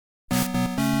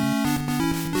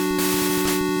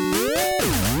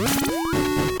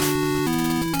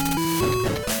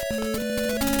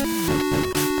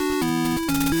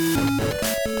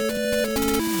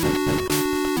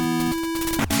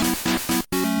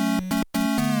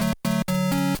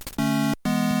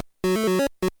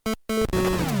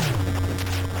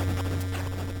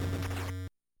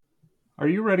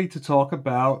ready to talk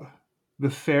about the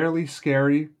fairly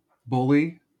scary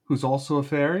bully who's also a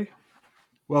fairy.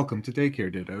 Welcome to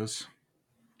Daycare Dittos.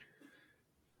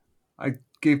 I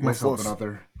gave myself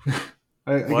another.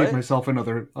 I gave myself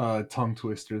another tongue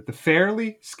twister. The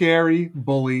fairly scary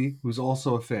bully who's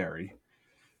also a fairy.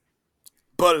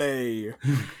 Bully.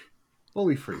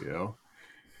 Bully for you.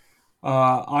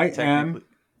 I am.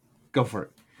 Go for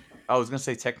it. I was going to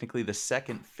say technically the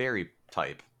second fairy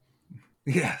type.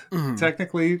 Yeah,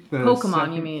 technically the Pokemon.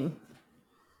 second... You mean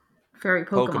fairy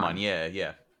Pokemon?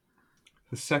 Yeah.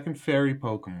 The second fairy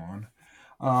Pokemon.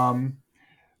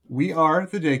 We are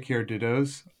the Daycare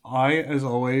Dittos. I, as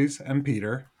always, am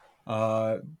Peter.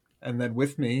 And then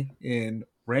with me in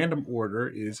random order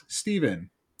is Steven.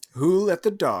 Who let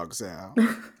the dogs out?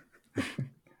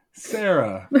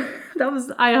 Sarah.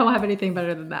 I don't have anything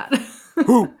better than that.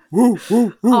 Woo.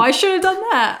 Oh, I should have done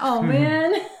that. Oh,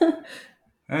 man.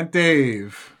 And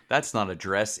Dave. That's not a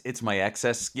dress. It's my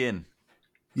excess skin.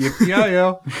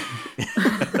 Yippee-yo.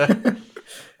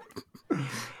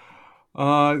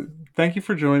 Thank you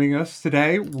for joining us.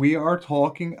 Today we are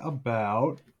talking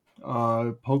about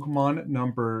Pokemon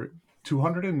number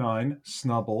 209,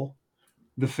 Snubbull,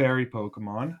 the fairy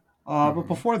Pokemon. But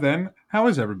before then, how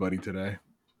is everybody today?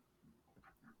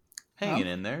 Hanging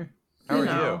in there. How are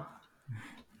you?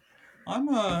 I'm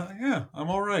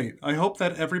all right. I hope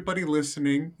that everybody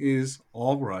listening is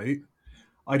all right.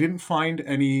 I didn't find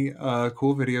any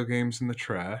cool video games in the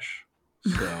trash.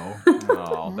 So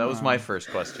that was my first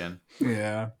question.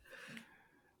 Yeah.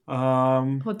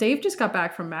 Well, Dave just got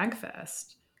back from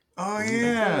MagFest. Oh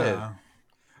yeah.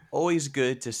 Always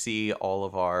good to see all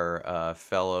of our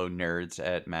fellow nerds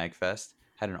at MagFest.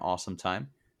 Had an awesome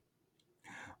time.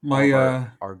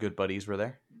 Our good buddies were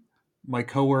there. My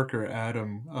coworker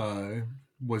Adam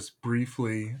was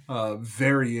briefly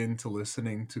very into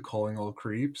listening to Calling All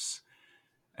Creeps,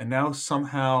 and now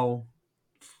somehow,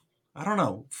 I don't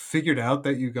know, figured out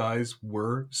that you guys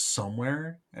were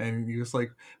somewhere, and he was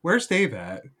like, "Where's Dave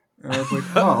at?" And I was like,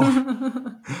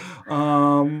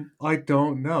 "Oh, I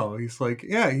don't know." He's like,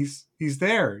 "Yeah, he's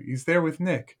there. He's there with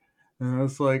Nick." And I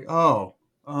was like, "Oh,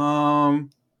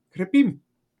 could it be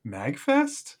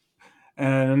MagFest?"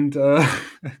 And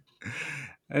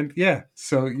and yeah,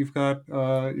 so you've got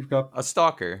a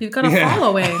stalker. You've got a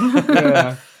following.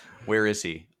 Yeah. Where is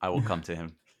he? I will come to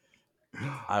him.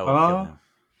 I will kill him.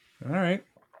 All right.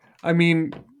 I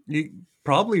mean, he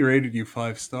probably rated you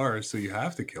 5 stars, so you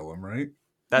have to kill him, right?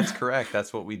 That's correct.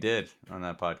 That's what we did on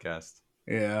that podcast.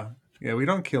 Yeah. Yeah, we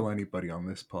don't kill anybody on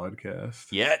this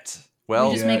podcast. Yet. Well,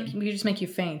 we just make you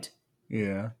faint.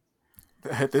 Yeah.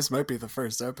 This might be the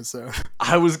first episode.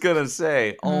 I was going to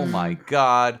say, oh my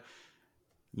God.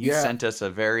 You sent us a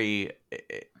very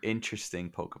interesting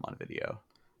Pokemon video.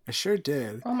 I sure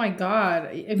did. Oh my God.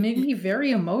 It made me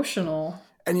very emotional.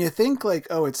 And you think like,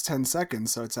 oh, it's 10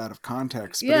 seconds, so it's out of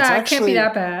context. But yeah, it's actually, it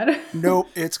can't be that bad. Nope,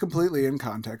 it's completely in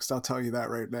context. I'll tell you that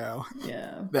right now.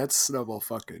 Yeah. That Snubbull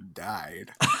fucking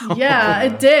died. Yeah,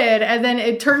 it did. And then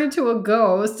it turned into a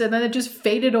ghost, and then it just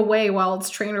faded away while its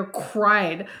trainer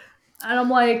cried. And I'm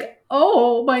like,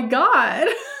 oh my God.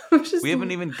 We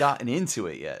haven't even gotten into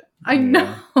it yet. I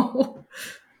know.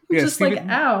 Just Steven, like,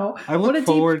 ow. I look what a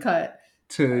forward deep cut.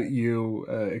 to you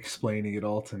explaining it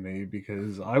all to me,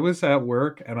 because I was at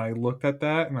work and I looked at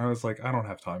that and I was like, I don't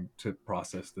have time to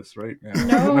process this right now.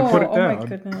 No, I put it down. Oh my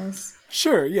goodness.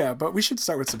 Sure, yeah, but we should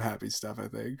start with some happy stuff, I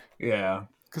think. Yeah.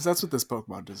 Because that's what this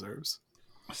Pokemon deserves.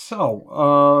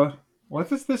 So, what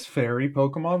does this fairy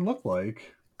Pokemon look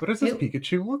like? What does this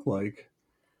Pikachu look like?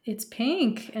 It's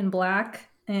pink and black,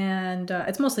 and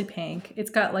it's mostly pink. It's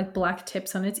got like black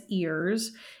tips on its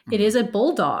ears. It is a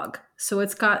bulldog, so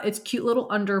it's got its cute little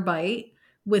underbite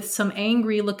with some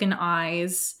angry looking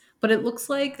eyes. But it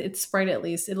looks like its sprite, at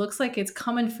least. It looks like it's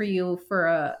coming for you for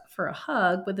a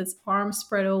hug with its arms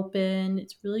spread open.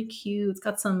 It's really cute. It's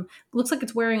got looks like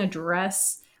it's wearing a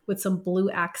dress with some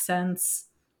blue accents.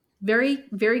 Very,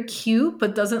 very cute,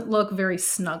 but doesn't look very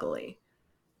snuggly.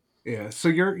 Yeah. So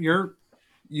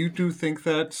you do think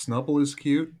that Snubbull is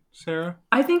cute, Sarah?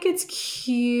 I think it's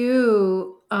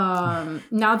cute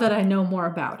now that I know more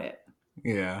about it.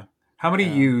 Yeah. How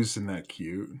many U's in that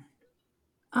cute?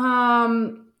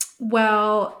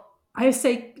 Well, I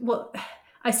say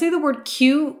the word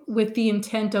cute with the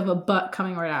intent of a butt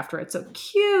coming right after it. So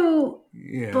cute,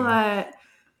 but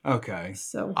okay.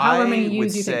 So however many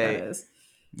U's you think that is?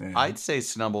 Yeah. I'd say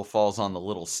Snubbull falls on the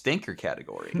little stinker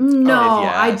category. No,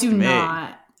 I do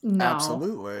not. No.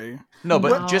 Absolutely. No,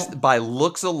 but just by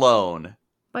looks alone,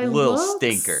 little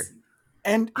stinker.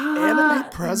 And anime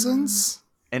presence?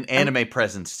 And anime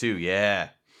presence too, yeah.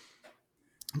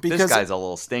 Because this guy's a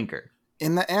little stinker.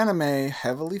 in the anime,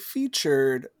 heavily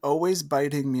featured, always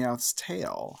biting Meowth's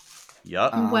tail.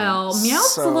 Yup. Well,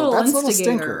 Meowth's a So little that's a little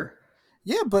instigator. stinker.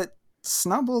 Yeah, but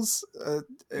Snubble's Well,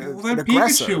 an then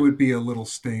aggressor. Pikachu would be a little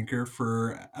stinker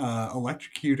for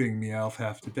electrocuting Meowth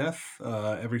half to death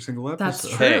every single That's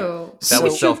episode. Hey, true. that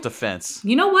was So- self-defense.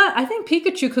 You know what? I think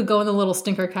Pikachu could go in the little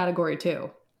stinker category too.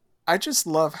 I just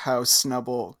love how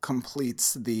Snubbull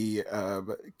completes the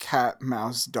cat,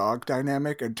 mouse, dog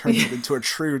dynamic and turns it into a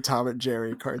true Tom and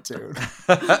Jerry cartoon.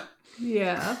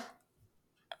 Yeah.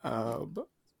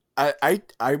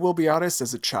 I will be honest,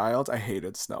 as a child, I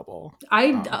hated Snubbull.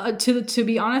 To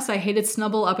be honest, I hated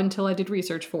Snubbull up until I did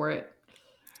research for it.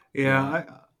 Yeah,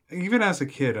 even as a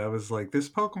kid, I was like, this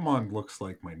Pokemon looks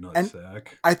like my nutsack.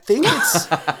 I think it's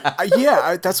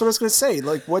that's what I was gonna say.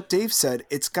 Like what Dave said,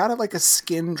 it's got like a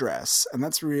skin dress, and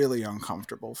that's really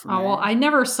uncomfortable for me. Oh well, I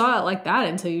never saw it like that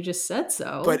until you just said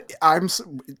so. But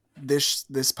this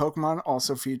Pokemon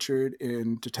also featured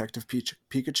in Detective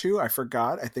Pikachu. I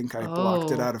forgot. I think I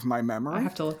blocked it out of my memory. I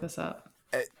have to look this up.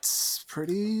 It's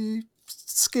pretty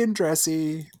skin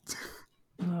dressy.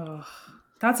 Oh,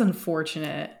 that's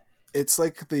unfortunate. It's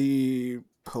like the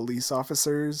police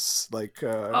officers, like Oh,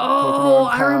 Pokemon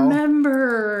I Pal.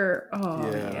 remember.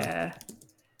 Oh yeah.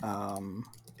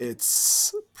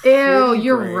 It's Ew,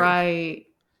 you're great. right.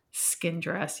 Skin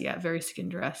dress, yeah, very skin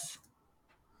dress.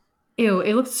 Ew,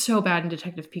 it looked so bad in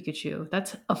Detective Pikachu.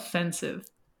 That's offensive.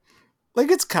 Like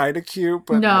it's kind of cute,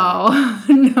 but No,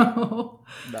 no,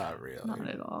 not really. not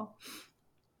at all.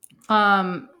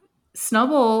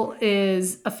 Snubbull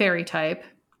is a fairy type,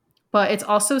 but it's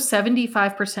also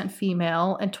 75%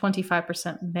 female and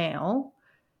 25% male.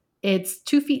 It's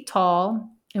 2 feet tall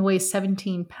and weighs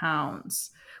 17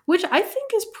 pounds, which I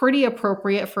think is pretty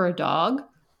appropriate for a dog.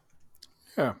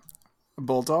 Yeah, a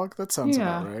bulldog. That sounds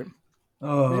about right.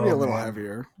 Oh, Maybe a little man.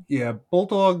 heavier. Yeah,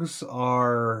 bulldogs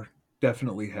are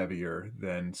definitely heavier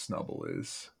than Snubbull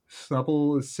is.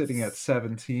 Snubbull is sitting at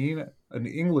 17. An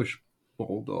English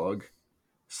bulldog,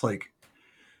 it's like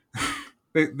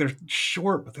they're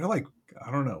short, but they're like,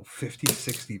 I don't know, 50,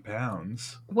 60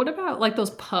 pounds. What about like those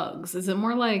pugs? Is it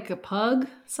more like a pug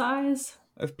size?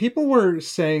 If people were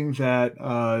saying that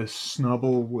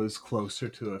Snubbull was closer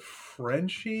to a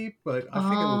Frenchie, but I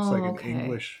think it looks like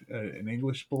an okay.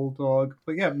 English bulldog.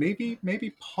 But yeah, maybe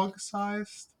pug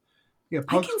sized. Yeah,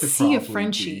 I pugs can could see a probably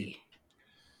Frenchie. be.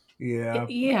 Yeah,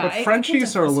 Yeah, but I can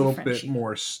Frenchies are a definitely see little Frenchie. bit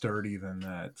more sturdy than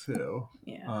that too.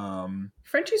 Yeah.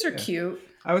 Frenchies are yeah. cute.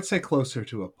 I would say closer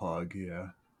to a pug. Yeah,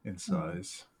 in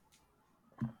size.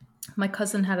 My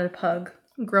cousin had a pug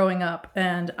growing up,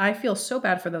 and I feel so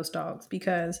bad for those dogs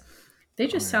because they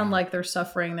just sound like they're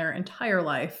suffering their entire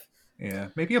life. Yeah,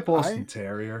 maybe a Boston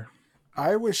Terrier.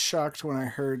 I was shocked when I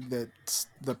heard that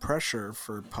the pressure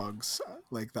for pugs,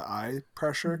 like the eye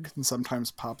pressure, can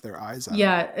sometimes pop their eyes out.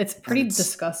 Yeah, it's pretty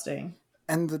disgusting.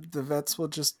 And the vets will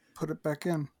just put it back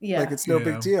in. Yeah. Like it's no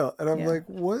big deal. And I'm like,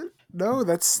 what? No,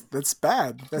 that's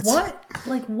bad. That's what?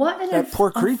 Like what? That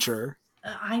poor creature.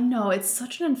 I know. It's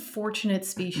such an unfortunate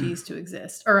species to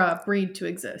exist, or a breed to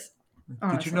exist.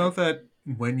 Honestly. Did you know that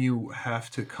when you have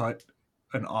to cut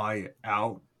an eye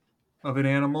out of an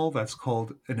animal, that's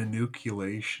called an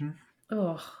enucleation?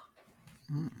 Ugh.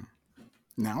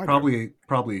 Now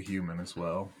probably a human as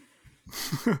well.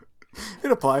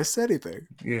 It applies to anything.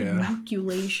 Yeah.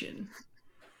 Inoculation.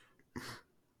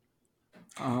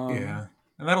 Yeah.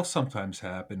 And that'll sometimes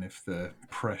happen if the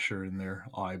pressure in their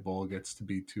eyeball gets to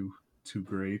be too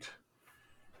great.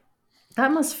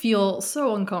 That must feel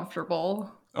so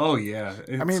uncomfortable. Oh yeah.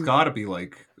 It's gotta be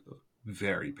like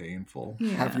very painful.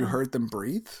 Yeah. Have you heard them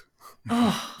breathe?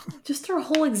 Oh, just their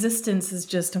whole existence is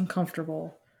just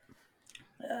uncomfortable.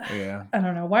 Yeah. I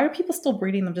don't know. Why are people still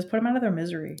breeding them? Just put them out of their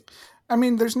misery. I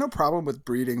mean, there's no problem with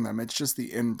breeding them. It's just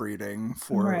the inbreeding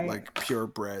for like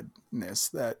purebredness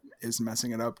that is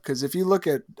messing it up. Because if you look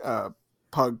at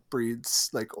pug breeds,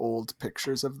 like old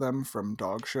pictures of them from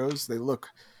dog shows, they look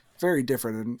very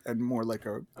different and more like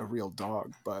a real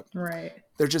dog. But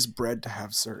they're just bred to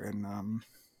have certain,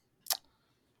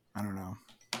 I don't know,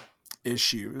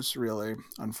 issues, really,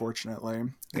 unfortunately.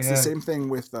 It's the same thing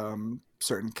with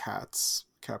certain cat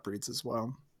breeds as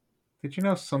well. Did you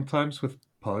know sometimes with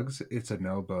pugs, it's a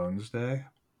no bones day?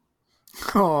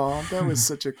 Oh, that was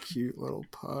such a cute little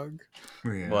pug.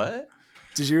 Yeah. What?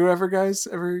 Did you guys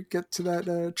ever get to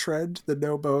that trend, the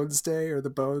no bones day or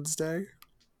the bones day?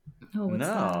 Oh, what's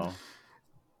that?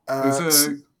 There's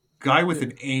a guy with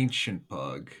an ancient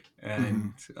pug,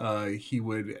 and he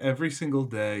would every single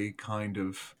day kind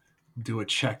of do a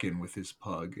check-in with his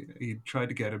pug. He'd try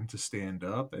to get him to stand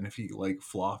up, and if he like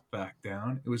flopped back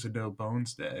down, it was a no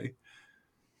bones day.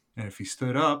 And if he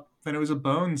stood up, then it was a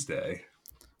bones day.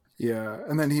 Yeah,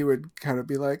 and then he would kind of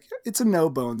be like, "It's a no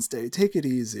bones day. Take it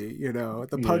easy."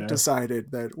 The pug Yeah.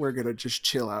 decided that we're gonna just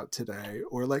chill out today,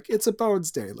 or like, "It's a bones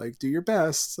day. Like, do your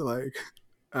best." Like,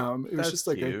 it was That's just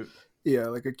like cute.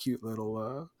 like a cute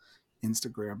little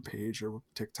Instagram page or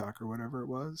TikTok or whatever it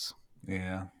was.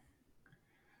 Yeah.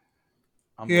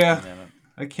 I'm Yeah. looking at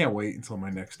I can't wait until my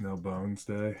next no bones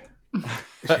day. it.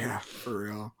 Yeah, for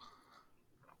real.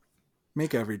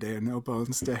 Make every day a no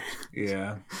bones day.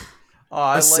 Yeah. Oh,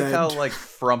 I like how Ascend. like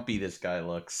frumpy this guy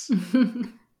looks.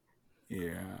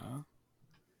 Yeah.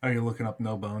 Are you looking up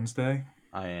no bones day?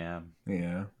 I am.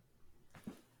 Yeah.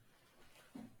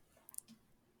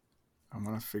 I'm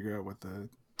gonna figure out what the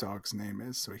dog's name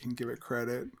is so we can give it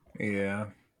credit.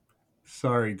 Yeah.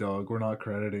 Sorry, dog. We're not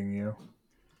crediting you.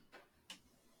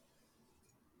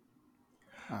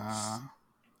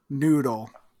 Noodle.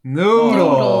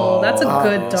 Noodle. That's a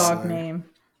good dog Obviously. name.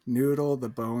 Noodle, the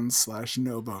bones /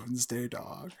 no bones day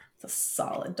dog. It's a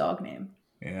solid dog name.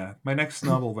 Yeah. My next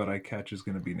Snubbull that I catch is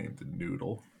going to be named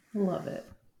Noodle. Love it.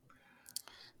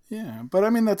 Yeah, but I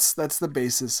mean that's the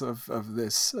basis of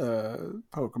this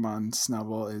Pokemon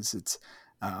Snubbull is it's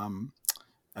a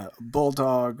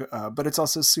bulldog, but it's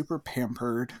also super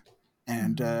pampered,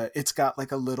 and it's got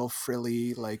like a little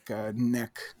frilly like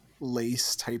neck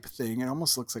lace type thing. It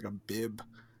almost looks like a bib,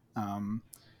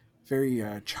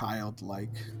 very childlike,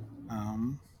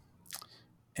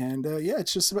 and yeah,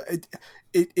 it's just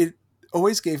it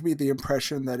always gave me the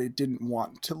impression that it didn't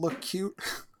want to look cute.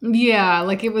 Yeah,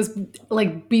 like it was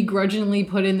like begrudgingly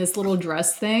put in this little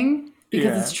dress thing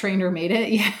because its trainer made it.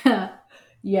 Yeah.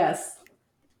 Yes.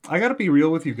 I got to be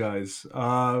real with you guys.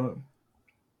 I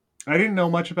didn't know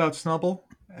much about Snubbull,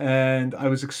 and I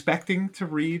was expecting to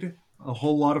read a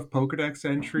whole lot of Pokedex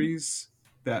entries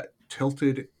that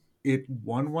tilted it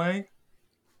one way,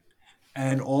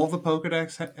 and all the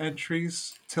Pokedex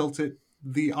entries tilted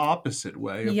the opposite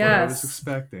way of what I was Yes.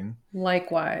 expecting.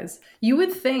 Likewise. You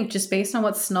would think, just based on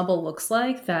what Snubbull looks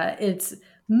like, that it's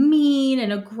mean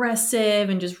and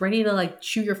aggressive and just ready to like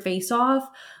chew your face off.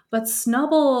 But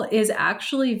Snubbull is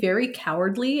actually very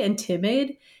cowardly and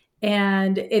timid,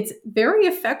 and it's very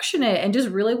affectionate and just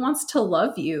really wants to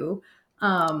love you.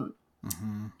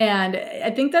 And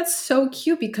I think that's so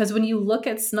cute because when you look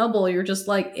at Snubbull, you're just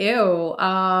like, ew,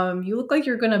 you look like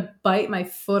you're gonna bite my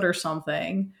foot or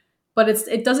something. But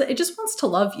it doesn't, it just wants to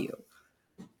love you.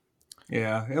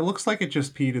 Yeah, it looks like it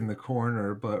just peed in the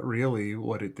corner, but really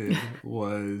what it did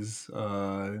was,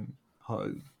 went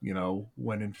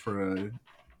in for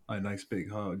a nice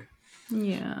big hug.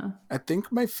 Yeah. I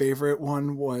think my favorite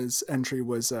one was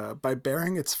by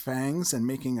baring its fangs and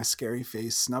making a scary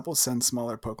face, Snubbull sends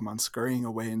smaller Pokemon scurrying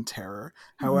away in terror.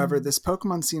 However, this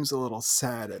Pokemon seems a little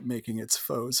sad at making its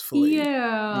foes flee.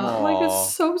 Yeah, like it's Aw.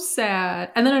 so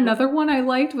sad. And then another one I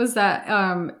liked was that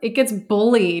it gets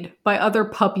bullied by other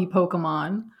puppy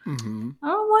Pokemon. Mm-hmm.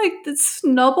 I'm like, the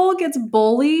Snubbull gets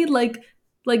bullied, like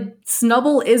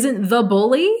Snubbull isn't the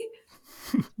bully.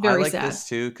 I Very like sad. this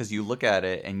too because you look at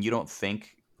it and you don't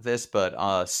think this,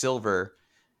 but Silver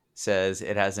says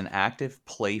it has an active,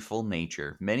 playful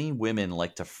nature. Many women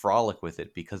like to frolic with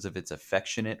it because of its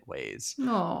affectionate ways.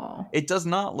 Oh, It does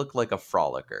not look like a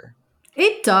frolicker.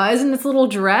 it does in its little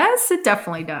dress. It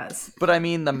definitely does. But I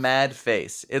mean, the mad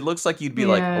face. It looks like you'd be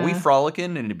like, "Are we Yeah.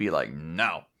 frolicking?" And it'd be like,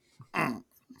 "No, I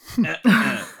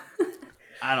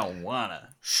don't wanna."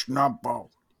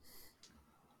 Snubbull.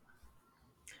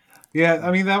 Yeah,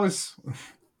 I mean that was.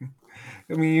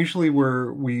 I mean, usually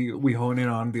we hone in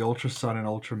on the Ultra Sun and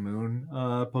Ultra Moon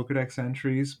Pokedex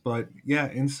entries, but yeah,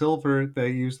 in Silver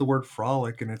they use the word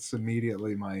frolic, and it's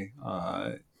immediately my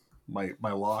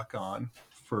lock on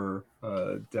for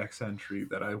Dex entry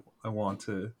that I want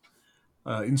to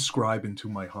inscribe into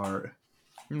my heart.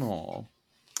 No.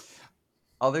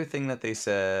 Other thing that they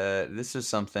said, this is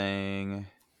something.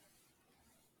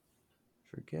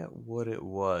 Forget what it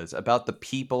was about the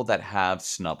people that have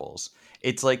Snubbles.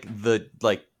 It's like the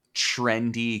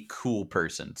trendy cool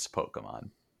person's Pokemon.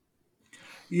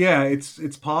 Yeah,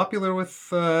 it's popular with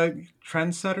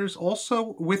trendsetters,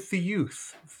 also with the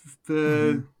youth.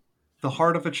 The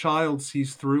heart of a child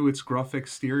sees through its gruff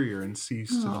exterior and sees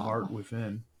to the heart Aw.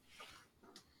 within.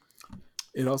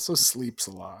 It also sleeps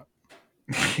a lot.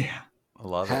 Yeah, I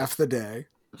love Half it. the day.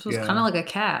 So it's Yeah. kind of like a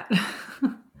cat.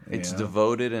 It's yeah.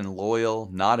 devoted and loyal,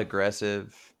 not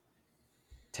aggressive.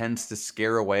 Tends to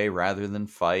scare away rather than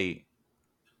fight.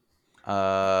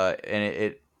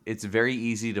 And it's very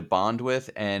easy to bond with,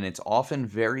 and it's often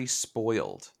very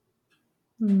spoiled.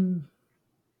 Hmm.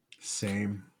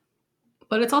 Same.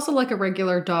 But it's also like a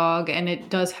regular dog, and it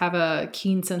does have a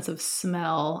keen sense of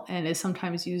smell and is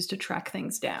sometimes used to track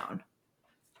things down.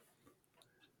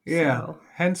 Yeah, So,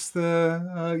 hence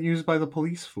the used by the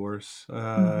police force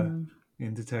mhm.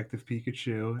 in Detective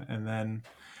Pikachu. And then,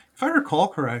 if I recall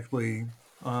correctly,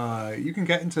 you can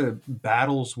get into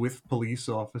battles with police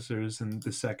officers in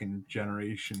the second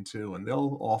generation too, and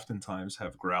they'll oftentimes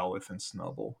have Growlithe and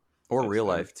Snubbull Or as real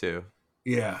their. life too.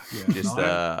 Yeah, yeah. No, Just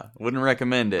wouldn't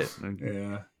recommend it.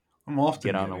 yeah, I'm often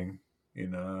Get on getting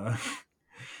in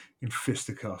in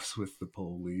fisticuffs with the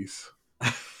police.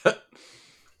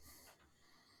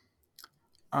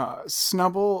 a.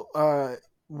 Snubbull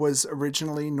was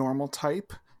originally normal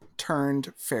type,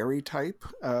 turned fairy type.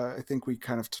 I think we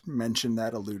kind of mentioned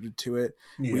that, alluded to it.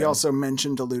 We Yeah, also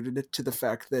alluded it to the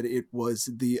fact that it was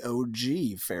the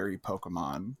OG fairy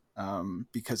Pokemon,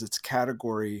 because its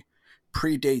category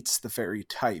predates the fairy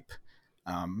type.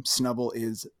 Snubbull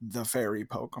is the fairy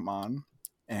Pokemon,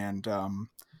 and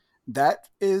that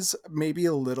is maybe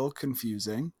a little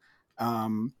confusing,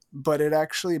 but it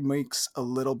actually makes a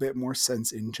little bit more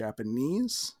sense in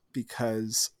Japanese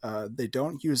because they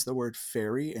don't use the word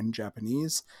fairy in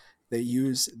Japanese. They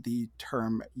use the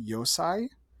term yosai,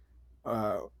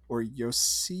 or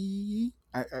yosi.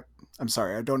 I'm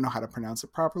sorry, I don't know how to pronounce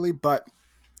it properly, but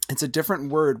it's a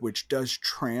different word which does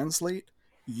translate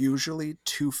usually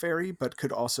to fairy, but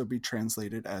could also be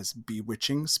translated as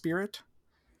bewitching spirit.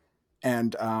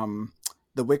 And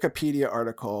the Wikipedia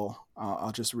article,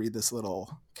 I'll just read this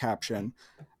little caption.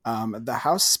 The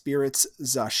house spirits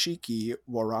Zashiki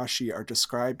Warashi are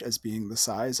described as being the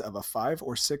size of a 5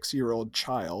 or 6 year old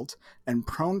child and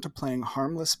prone to playing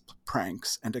harmless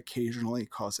pranks and occasionally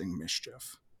causing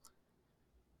mischief.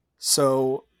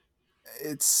 So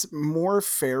it's more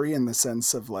fairy in the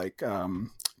sense of like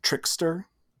trickster,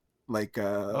 like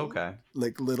Okay.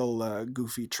 like little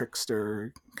goofy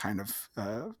trickster kind of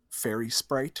fairy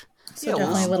sprite. So Yeah,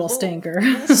 definitely a little stinker.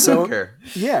 little So stinker.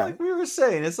 yeah, Like we were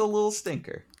saying, it's a little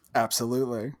stinker.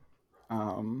 absolutely.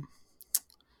 Um,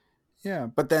 yeah,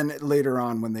 but then later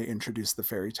on, when they introduced the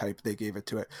fairy type, they gave it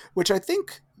to it, which I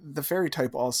think the fairy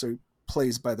type also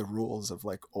plays by the rules of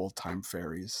like old time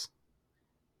fairies,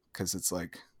 because it's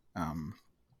like um,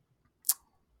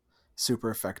 super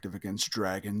effective against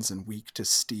dragons and weak to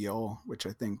steel, which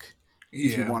I think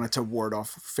if you yeah, wanted to ward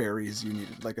off fairies, you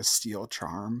needed like a steel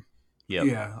charm. Yep.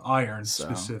 yeah. Iron So,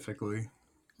 specifically.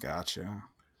 gotcha.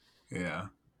 Yeah.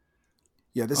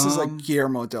 Yeah, this is like Um.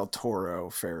 Guillermo del Toro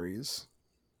fairies.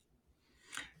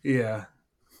 Yeah.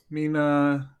 I mean,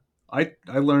 I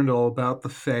learned all about the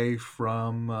Fae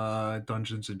from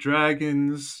Dungeons and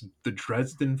Dragons, the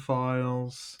Dresden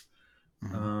Files.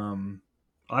 Mhm. Um,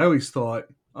 I always thought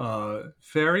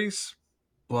fairies,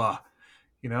 blah.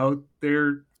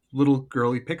 They're little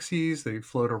girly pixies. They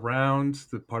float around.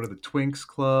 The part of the Twinks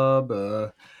Club.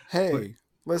 But Hey,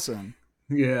 listen.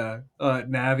 yeah,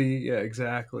 Navi. Yeah,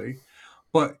 exactly.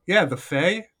 But yeah, the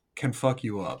Fae can fuck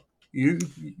you up. You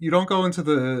don't go into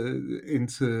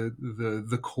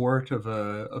the court of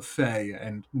a Fae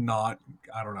and not,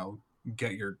 I don't know,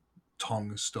 get your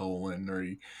tongue stolen, or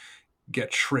you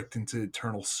get tricked into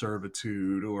eternal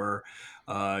servitude, or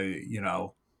you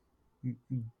know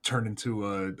turn into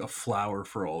a flower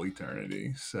for all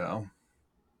eternity. So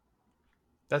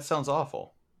That sounds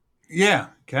awful. yeah,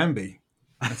 can be.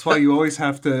 That's why you always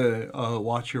have to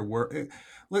watch your work.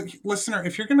 Look, listener,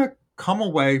 if you're gonna come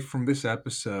away from this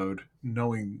episode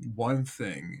knowing one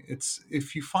thing, it's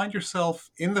if you find yourself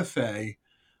in the Fae,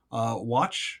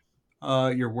 watch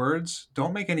your words.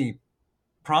 Don't make any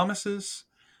promises.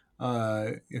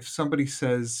 If somebody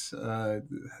says,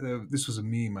 this was a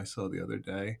meme I saw the other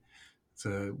day. It's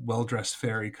a well-dressed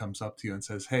fairy comes up to you and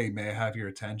says, "Hey, may I have your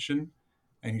attention?"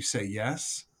 And you say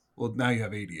yes. Well, now you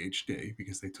have ADHD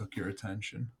because they took your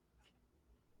attention.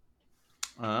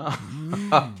 Uh,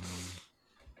 Mm.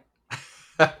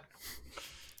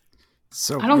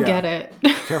 So I don't yeah, get it.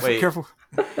 careful, Wait. careful,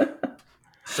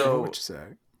 careful what So, you say.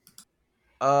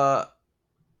 uh,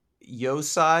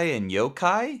 Yosai and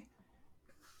Yokai?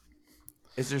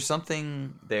 Is there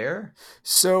something there?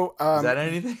 So Is that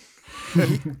anything?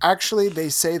 actually, they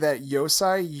say that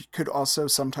yosai could also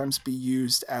sometimes be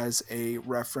used as a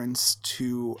reference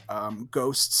to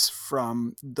ghosts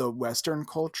from the Western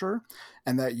culture,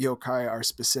 and that yokai are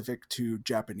specific to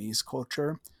Japanese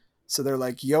culture. So they're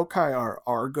like, yokai are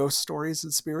our ghost stories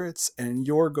and spirits, and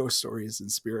your ghost stories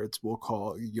and spirits we'll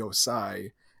call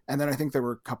yosai. And then I think there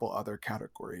were a couple other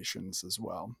categorizations as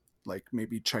well. Like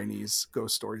maybe Chinese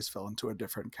ghost stories fell into a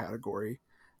different category.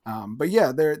 But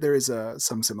yeah, there is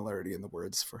some similarity in the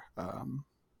words for.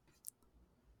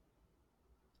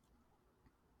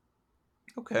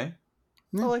 Okay.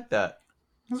 I like that.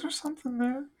 Is there something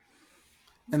there?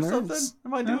 And Something? there's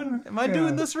Am I doing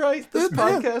Yeah. this right? This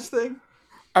podcast thing?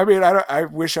 I mean, I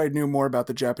wish I knew more about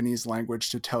the Japanese language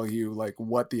to tell you like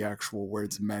what the actual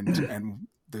words meant and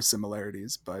the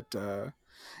similarities, but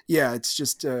yeah, it's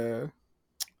just you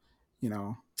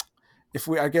know, if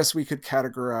we, I guess we could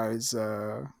categorize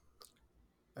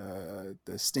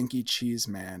the Stinky Cheese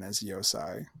Man as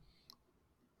Yosai.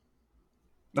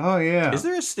 Oh yeah. Is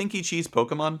there a stinky cheese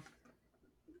Pokemon?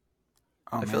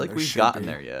 Oh I man, feel like there we've should gotten be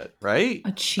there yet, right?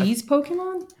 A cheese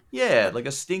Pokemon? Yeah, like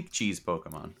a stink cheese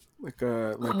Pokemon. like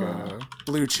a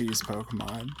blue cheese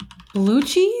Pokemon. Blue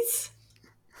cheese?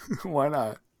 Why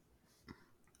not?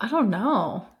 I don't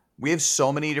know. We have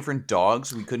so many different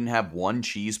dogs, we couldn't have one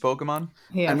cheese Pokemon.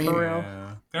 Yeah, I mean, for real.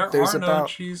 Yeah. There There's are no about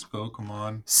cheese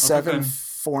Pokemon. 7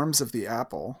 forms of the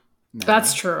apple. Now.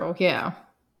 That's true. Yeah.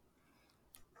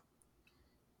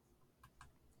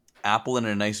 Apple and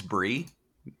a nice brie?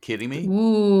 Kidding me?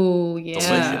 Ooh, yeah.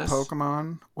 Delicious.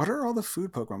 Pokemon. What are all the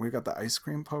food Pokemon? We've got the ice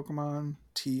cream Pokemon,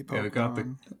 tea Pokemon. Yeah, we got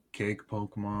the cake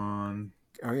Pokemon.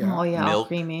 Oh yeah. Oh yeah, all Milk.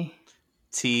 creamy.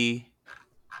 Tea.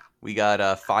 We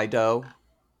got Fido.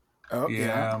 Oh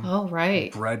yeah. Oh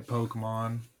right. Bread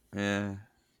Pokemon. Yeah.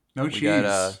 No We cheese.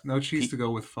 got, no cheese to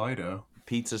go with Fido.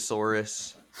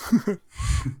 Pizzasaurus.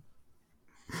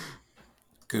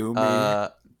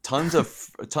 Goomy. Tons of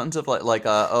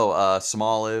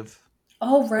Smoliv.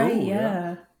 Oh right, Ooh,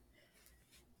 yeah.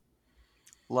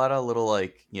 A lot of little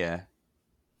I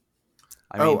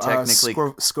mean technically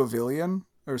Scovillian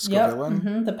or Yep.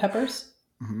 Scovillain. The peppers.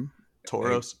 Mm-hmm.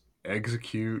 Tauros.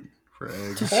 Execute for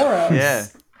eggs. Tauros. Yeah.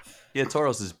 Yeah,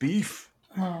 Tauros is beef.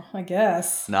 Oh, I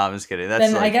guess. No, I'm just kidding.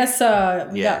 That's Then I guess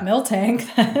we got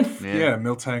Miltank then. Yeah,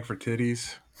 Miltank for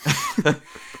titties. I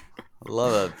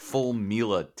love a full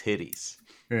meal of titties.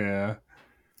 Yeah.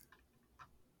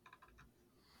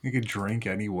 You could drink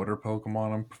any water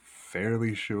Pokemon, I'm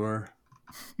fairly sure.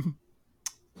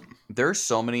 There's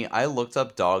so many. I looked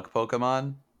up dog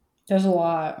Pokemon, There's a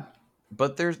lot.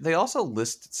 but they also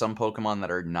list some Pokemon that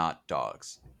are not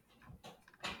dogs.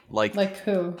 Like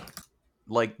who?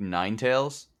 Like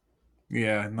Ninetales.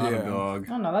 Yeah, not a dog.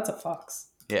 Oh no, that's a fox.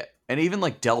 Yeah. And even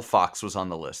like Delphox was on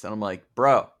the list. And I'm like,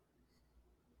 bro,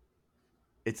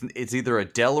 it's either a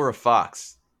Del or a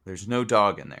Fox. There's no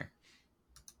dog in there.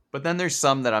 But then there's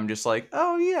some that I'm just like,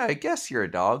 oh yeah, I guess you're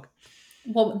a dog.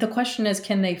 Well, the question is,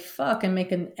 can they fuck and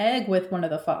make an egg with one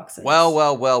of the foxes?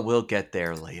 Well, we'll get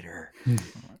there later.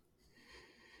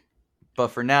 But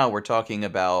for now, we're talking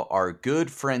about our good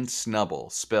friend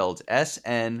Snubbull, spelled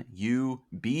Snubble.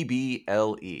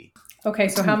 Okay,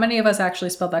 so how many of us actually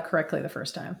spelled that correctly the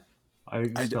first time? I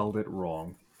spelled it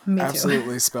wrong. Me too.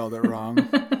 Absolutely spelled it wrong.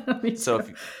 So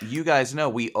if you guys know,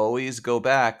 we always go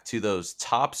back to those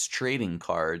Topps trading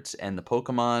cards and the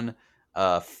Pokemon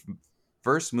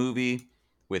first movie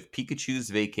with Pikachu's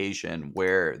Vacation,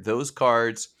 where those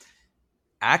cards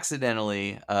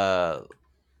accidentally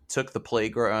took the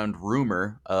playground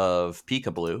rumor of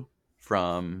Pikablue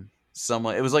from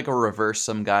someone. It was like a reverse.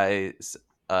 Some guy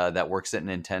that works at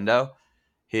Nintendo.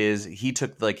 He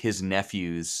took like his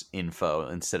nephew's info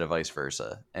instead of vice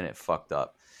versa, and it fucked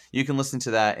up. You can listen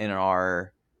to that in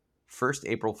our first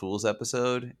April Fool's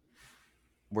episode,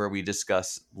 where we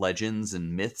discuss legends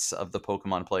and myths of the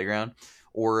Pokemon playground,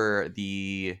 or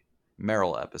the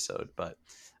Merrill episode. But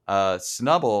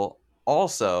Snubbull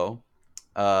also,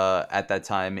 at that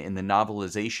time in the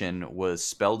novelization, was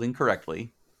spelled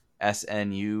incorrectly,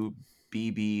 Snubble,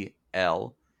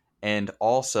 and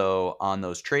also on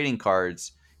those trading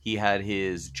cards, he had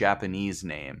his Japanese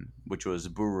name, which was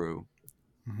Buru.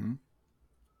 Mm-hmm.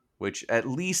 Which at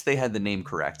least they had the name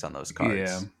correct on those cards.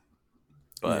 Yeah.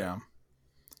 But yeah.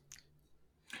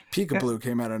 Pikablue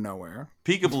came out of nowhere.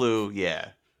 Pikablue,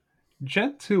 yeah.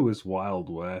 Gen 2 is Wild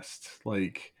West.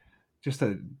 Like, just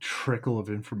a trickle of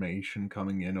information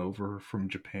coming in over from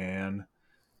Japan.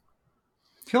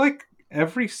 I feel like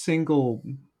every single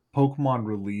Pokemon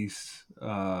release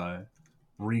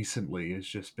recently has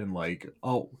just been like,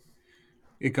 oh,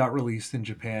 it got released in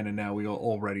Japan and now we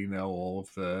already know all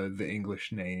of the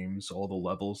English names, all the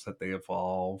levels that they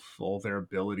evolve, all their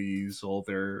abilities, all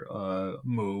their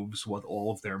moves, what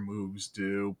all of their moves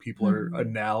do. People are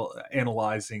now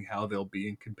analyzing how they'll be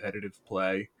in competitive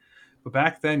play. But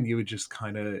back then you would just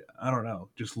kind of, I don't know,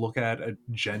 just look at a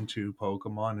Gen 2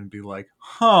 Pokemon and be like,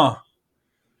 huh,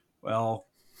 well,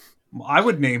 I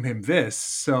would name him this.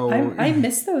 So I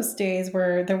miss those days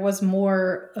where there was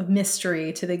more of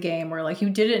mystery to the game, where like you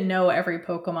didn't know every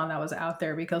Pokemon that was out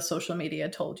there because social media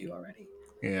told you already.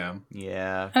 Yeah.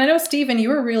 Yeah. And I know, Steven, you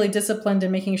were really disciplined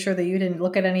in making sure that you didn't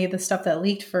look at any of the stuff that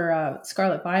leaked for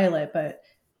Scarlet Violet, but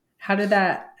How did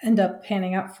that end up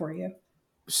panning out for you?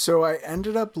 So I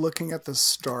ended up looking at the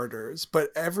starters, but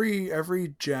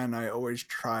every gen I always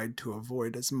tried to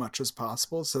avoid as much as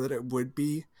possible so that it would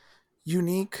be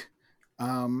unique.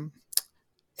 Um,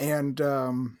 and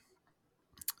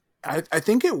I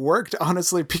think it worked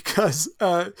honestly because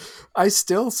I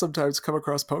still sometimes come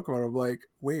across Pokemon. I'm like,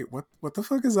 wait, what the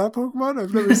fuck is that Pokemon?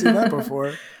 I've never seen that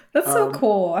before. That's so Um,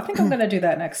 cool. I think I'm gonna do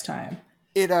that next time.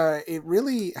 it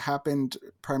really happened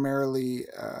primarily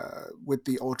with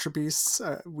the Ultra Beasts.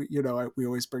 We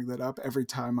always bring that up every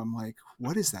time. I'm like,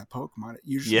 what is that Pokemon? It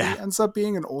Yeah. usually ends up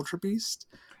being an Ultra Beast.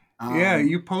 Yeah, Um,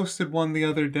 you posted one the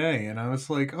other day, and I was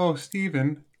like, "Oh,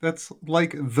 Steven, that's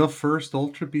like the first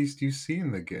Ultra Beast you see in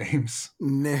the games."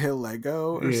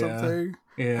 Nihilego or Yeah, something.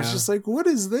 I was yeah. just like, what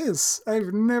is this?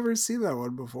 I've never seen that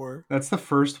one before. That's the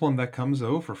first one that comes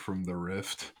over from the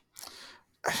Rift.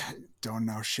 Don't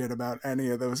know shit about any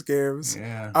of those games.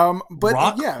 Yeah. But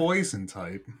Rock yeah, poison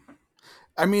type.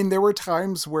 I mean, there were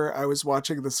times where I was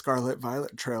watching the Scarlet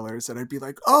Violet trailers and I'd be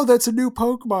like, oh, that's a new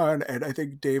Pokemon. And I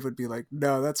think Dave would be like,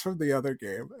 no, that's from the other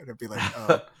game. And I'd be like,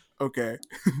 oh, okay.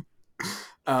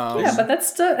 Yeah, There's um, but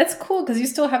that's cool because you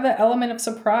still have that element of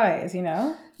surprise, you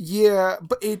know? yeah,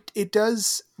 but it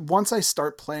does. Once I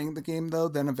start playing the game, though,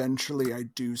 then eventually I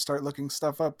do start looking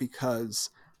stuff up because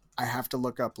I have to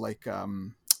look up like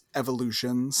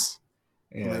evolutions.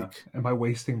 Yeah. Like, Am I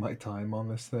wasting my time on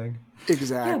this thing? Yeah, but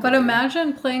exactly.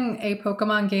 imagine playing a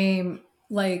Pokemon game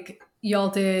like y'all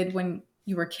did when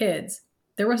you were kids.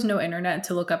 There was no internet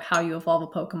to look up how you evolve a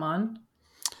Pokemon.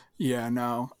 Yeah,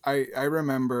 no. I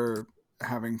remember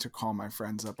having to call my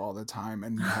friends up all the time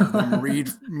and have them read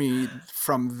me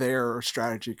from their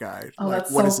strategy guide. Oh, Like,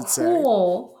 that's what so does it say?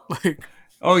 cool. Like,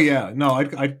 Oh yeah, no,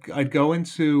 I'd go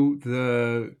into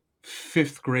the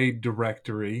fifth grade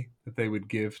directory that they would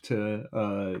give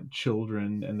to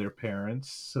children and their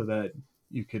parents, so that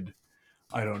you could,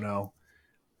 I don't know,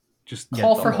 just get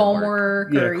Call the for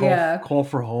homework. homework yeah, or yeah. call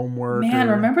for homework, Man,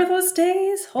 or remember those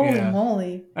days? Holy yeah,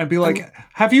 moly. I'd be I'm like,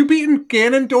 "Have you beaten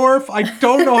Ganondorf? I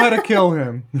don't know how to kill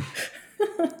him."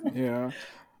 yeah.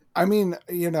 I mean,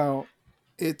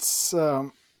 it's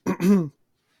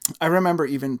I remember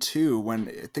even too when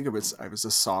I think I was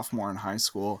a sophomore in high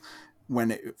school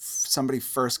when somebody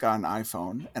first got an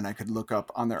iPhone and I could look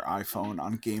up on their iPhone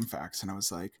on GameFAQs and I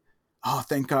was like, "Oh,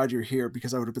 thank God you're here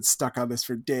because I would have been stuck on this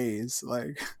for days."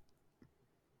 Like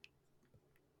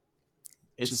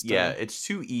It's just yeah, it's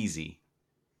too easy.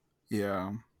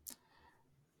 yeah.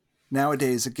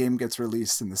 Nowadays a game gets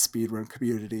released and the speedrun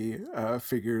community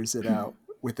figures it out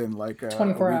within like a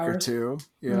 24 week or hours. two.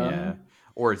 Yeah. Hmm. Yeah.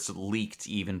 Or it's leaked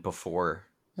even before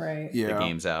Right. the Yeah.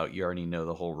 game's out. You already know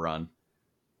the whole run.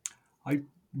 I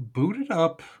booted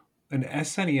up an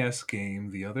SNES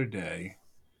game the other day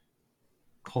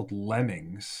called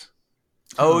Lemmings.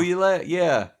 Oh, Huh.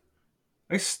 yeah.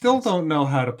 I still Nice. don't know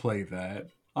how to play that.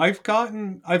 I've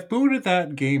booted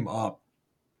that game up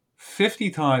 50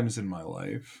 times in my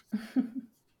life.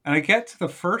 And I get to the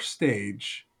first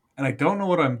stage and I don't know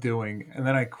what I'm doing and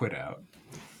then I quit out.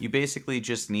 You basically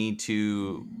just need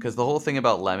to, because the whole thing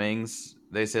about lemmings,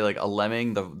 they say like a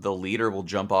lemming, the leader will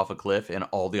jump off a cliff and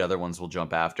all the other ones will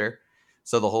jump after.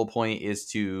 So the whole point is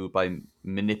to, by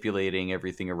manipulating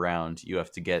everything around, you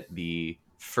have to get the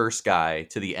first guy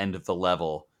to the end of the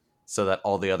level so that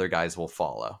all the other guys will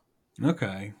follow.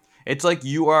 Okay. It's like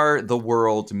you are the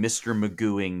world Mr.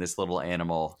 Magooing this little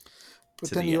animal But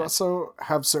to then the you end. also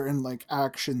have certain like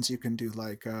actions you can do,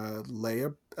 like lay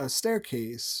a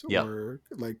staircase Yep. or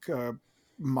like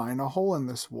mine a hole in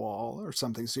this wall or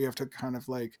something. So you have to kind of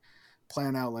like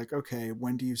plan out like, okay,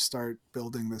 when do you start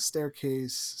building the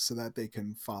staircase so that they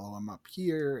can follow them up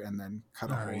here and then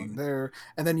cut a All hole right. in there,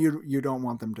 and then you don't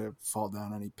want them to fall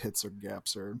down any pits or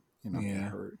gaps or get Yeah.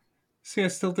 hurt. See, I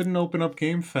still didn't open up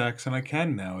Game Facts and I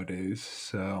can nowadays.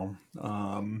 So,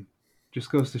 just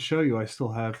goes to show you I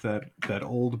still have that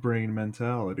old brain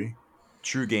mentality.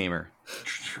 True gamer.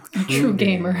 A True true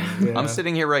gamer. gamer. I'm Yeah.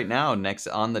 sitting here right now. Next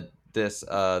on the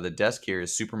desk here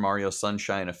is Super Mario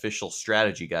Sunshine official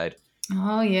strategy guide.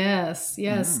 Oh, yes.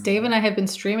 Yes. Dave Mm. and I have been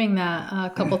streaming that a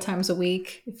couple times a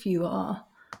week. If you all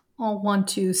want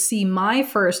to see my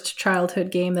first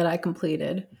childhood game that I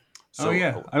completed. Oh So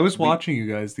yeah, I was we watching you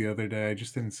guys the other day. I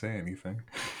just didn't say anything.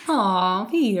 Aw,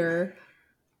 Peter.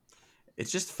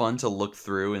 it's just fun to look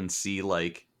through and see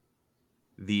like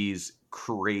these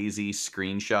crazy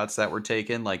screenshots that were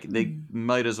taken. Like they Mm.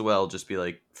 might as well just be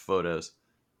like photos.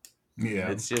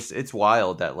 Yeah. It's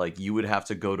wild that like you would have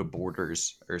to go to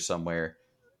Borders or somewhere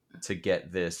to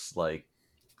get this like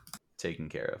taken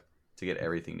care of, to get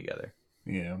everything together.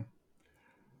 Yeah.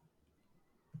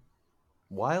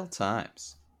 Wild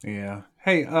times. Yeah.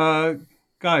 Hey,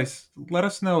 guys, let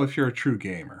us know if you're a true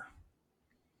gamer.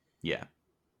 Yeah,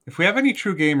 If we have any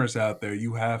true gamers out there,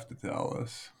 you have to tell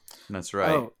us. that's right.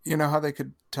 Oh, you know how they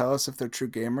could tell us if they're true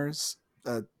gamers?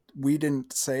 We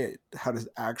didn't say how to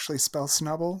actually spell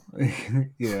Snubbull.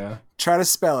 Yeah. Try to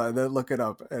spell it, then look it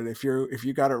up, and if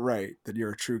you got it right, then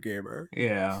you're a true gamer.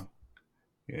 Yeah.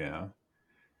 Yeah.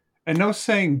 And no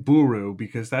saying buru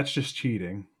because that's just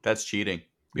cheating. That's cheating.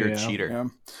 You're a Yeah. cheater. Yeah.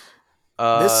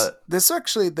 Uh, This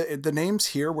actually the names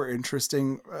here were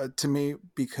interesting to me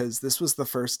because this was the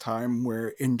first time where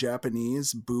in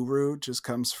Japanese buru just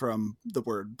comes from the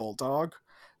word bulldog,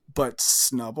 but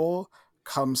snubble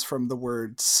comes from the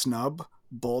word snub,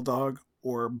 bulldog,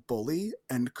 or bully,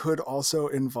 and could also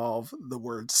involve the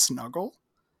word snuggle.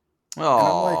 And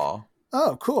I'm like, oh,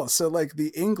 oh, cool. So like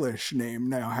the English name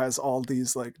now has all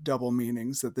these like double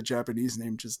meanings that the Japanese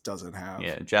name just doesn't have.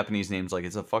 yeah. Japanese names like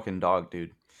it's a fucking dog,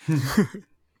 dude.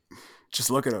 Just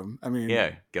look at him. I mean,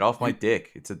 Yeah, get off my you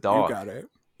dick. It's a you dog. got it.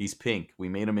 He's pink. We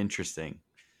made him interesting.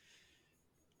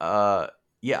 Uh,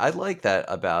 yeah, I like that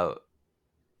about.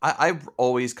 I've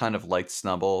always kind of liked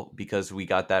Snubbull because we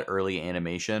got that early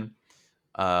animation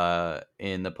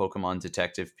in the Pokemon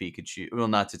Detective Pikachu. Well,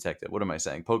 not Detective. What am I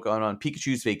saying? Pokemon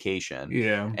Pikachu's Vacation,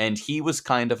 Yeah. and he was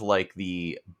kind of like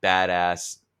the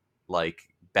badass, like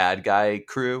bad guy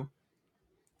crew.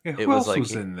 Yeah. It Who was else like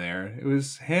was in there? It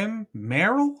was him,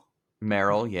 Meryl?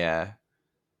 Meryl, yeah,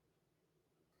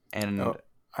 and Oh,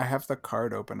 I have the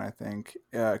card open, I think.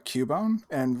 Cubone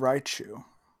and Raichu.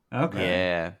 Okay.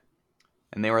 yeah,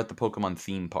 and they were at the Pokemon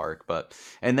theme park. But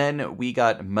and then we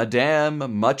got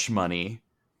Madame Much Money,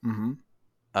 Mm-hmm.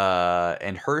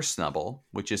 and her Snubbull,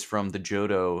 which is from the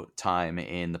Johto time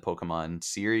in the Pokemon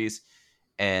series,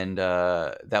 and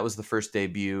that was the first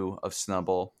debut of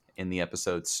Snubbull in the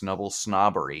episode Snubbull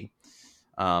Snobbery.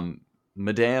 Um,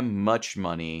 Madame Much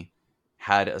Money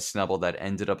had a Snubbull that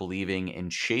ended up leaving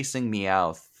and chasing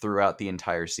Meowth throughout the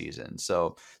entire season.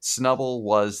 So Snubbull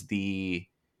was the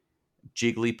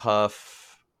Jigglypuff.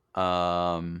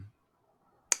 Um,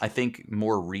 I think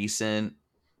more recent,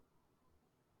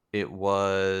 it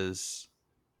was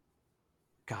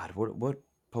God. What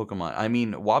Pokemon? I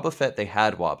mean, Wobbuffet. They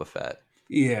had Wobbuffet.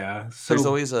 Yeah. There's So,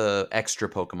 always a extra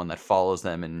Pokemon that follows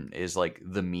them and is like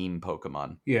the meme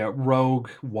Pokemon. yeah, rogue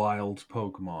wild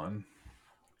Pokemon.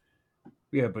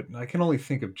 Yeah, but I can only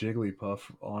think of Jigglypuff,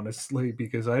 honestly,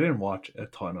 because I didn't watch a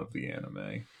ton of the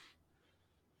anime.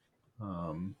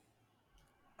 Um,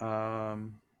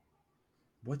 Um,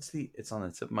 what's the? It's on the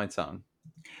tip of my tongue.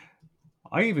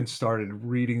 I even started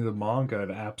reading the manga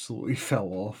and absolutely fell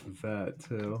off of that,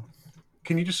 too.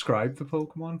 Can you describe the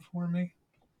Pokemon for me?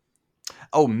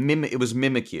 Oh, It was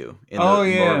Mimikyu in Oh,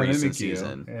 the more yeah, recent Mimikyu.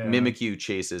 season. Yeah. Mimikyu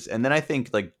chases, and then I think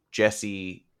like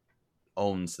Jesse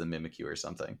owns the Mimikyu or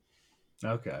something.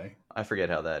 Okay. I forget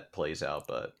how that plays out,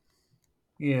 but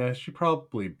Yeah, she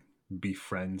probably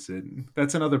befriends it.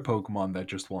 That's another Pokemon that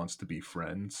just wants to be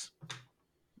friends.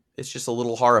 it's just a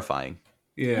little horrifying.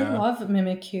 I Yeah. love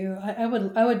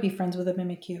Mimikyu. I would be friends with a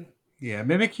Mimikyu. Yeah,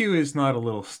 Mimikyu is not a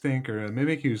little stinker.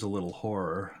 Mimikyu is a little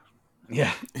horror.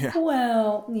 Yeah. Yeah.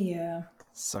 Well, yeah.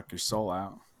 Suck your soul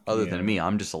out. Other than Yeah. me,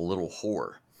 I'm just a little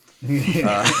whore.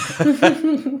 Yeah.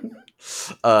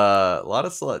 A lot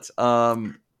of sluts.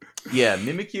 Yeah,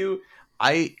 Mimikyu.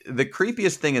 The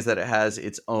creepiest thing is that it has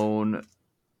its own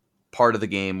part of the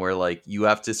game where like you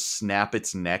have to snap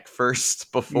its neck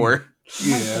first before Oh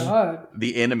my Yeah. god.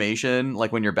 the animation.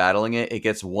 Like when you're battling it, it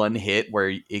gets one hit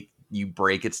where you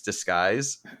break its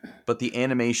disguise, but the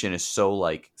animation is so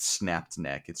like snapped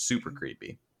neck. It's super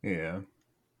creepy. Yeah.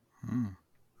 Hmm.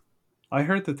 I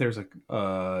heard that there's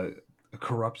a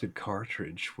corrupted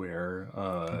cartridge where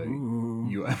Ooh.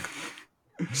 you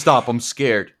Stop! I'm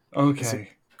scared. Is it Okay.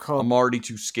 called I'm already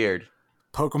too scared.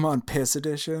 Pokemon Piss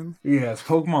Edition? Yeah, it's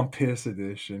Pokemon Piss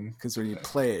Edition. Because when you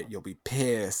play it, you'll be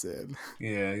pissing.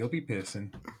 Yeah, you'll be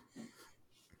pissing.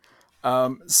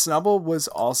 Snubbull was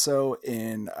also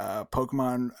in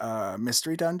Pokemon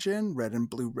Mystery Dungeon, Red and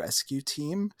Blue Rescue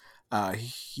Team.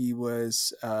 He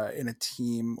was in a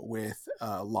team with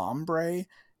Lombre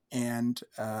and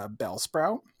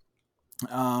Bellsprout.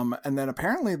 And then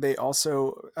apparently they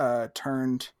also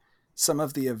turned some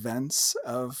of the events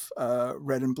of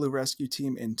Red and Blue Rescue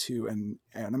Team into an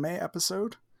anime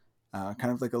episode,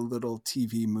 kind of like a little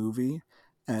TV movie.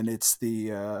 And it's the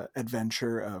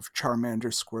adventure of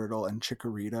Charmander, Squirtle, and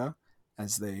Chikorita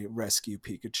as they rescue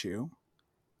Pikachu.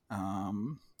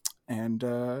 Um, and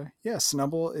yeah,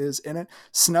 Snubbull is in it.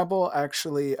 Snubbull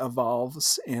actually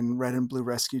evolves in Red and Blue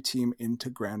Rescue Team into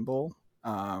Granbull.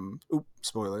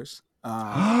 Spoilers.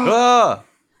 Ah!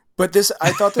 But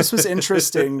I thought this was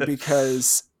interesting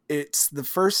because it's the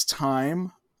first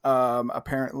time,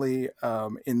 apparently,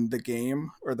 in the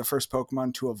game, or the first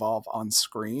Pokemon to evolve on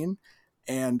screen.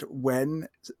 And when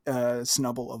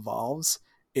Snubbull evolves,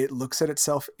 it looks at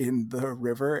itself in the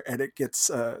river and it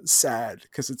gets sad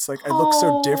because it's like, I look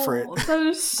so different. Oh, that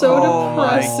is so Oh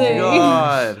my depressing.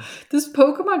 god. This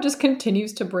Pokemon just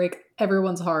continues to break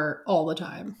everyone's heart all the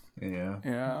time. Yeah.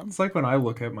 Yeah. It's like when I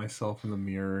look at myself in the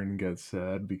mirror and get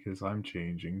sad because I'm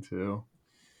changing too.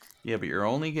 Yeah, but you're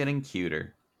only getting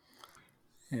cuter.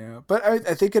 Yeah, but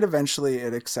I think it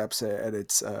accepts it, and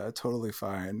it's totally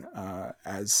fine.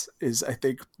 As is, I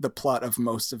think, the plot of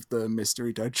most of the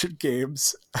Mystery Dungeon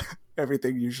games.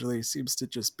 Everything usually seems to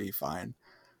just be fine.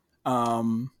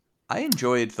 Um, I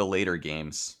enjoyed the later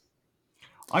games.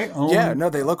 I yeah, own no,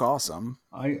 they look awesome.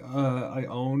 I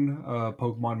own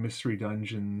Pokemon Mystery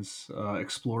Dungeons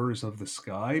Explorers of the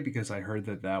Sky because I heard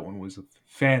that that one was a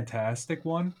fantastic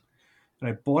one, and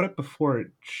I bought it before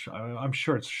I'm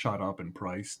sure it's shot up in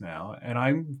price now, and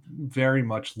I'm very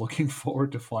much looking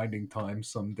forward to finding time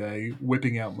someday,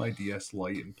 whipping out my DS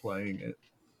Lite and playing it.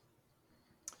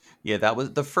 Yeah, that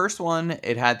was the first one.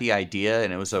 It had the idea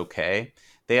and it was okay.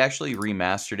 They actually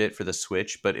remastered it for the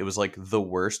Switch, but it was like the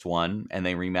worst one, and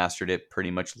they remastered it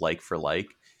pretty much like for like.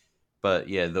 But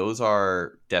yeah, those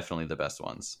are definitely the best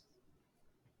ones.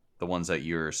 The ones that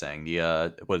you were saying.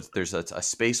 There's a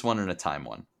space one and a time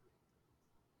one.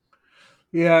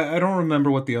 Yeah, I don't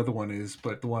remember what the other one is,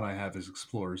 but the one I have is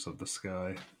Explorers of the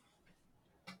Sky.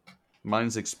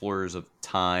 Mine's Explorers of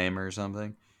Time or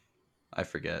something. I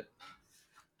forget.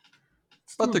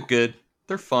 Let's But do a they're good.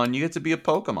 They're fun. You get to be a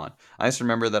Pokemon. I just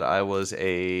remember that I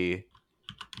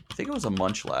think it was a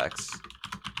Munchlax.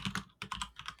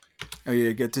 Oh, yeah,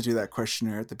 you get to do that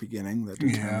questionnaire at the beginning that Yeah.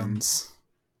 determines.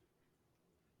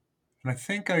 And I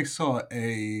think I saw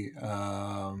a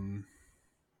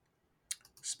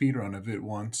speed run of it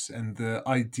once, and the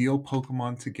ideal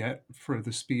Pokemon to get for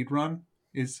the speed run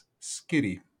is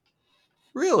Skitty.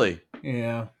 Really?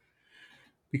 Yeah,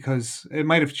 because it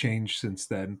might have changed since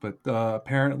then, but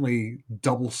apparently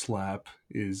Double Slap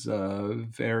is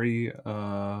very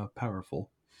powerful.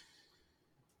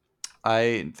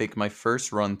 I think my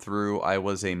first run through, I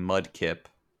was a Mudkip.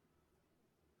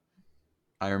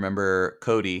 I remember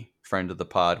Cody, friend of the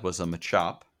pod, was a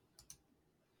Machop.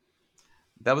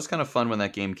 That was kind of fun when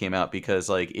that game came out because,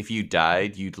 like, if you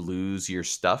died, you'd lose your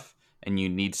stuff and you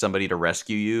need somebody to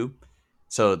rescue you.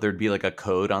 So there'd be like a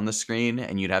code on the screen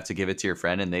and you'd have to give it to your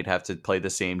friend and they'd have to play the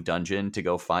same dungeon to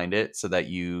go find it so that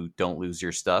you don't lose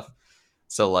your stuff.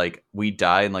 So like we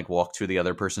die and like walk to the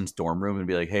other person's dorm room and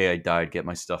be like, "Hey, I died, get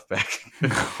my stuff back."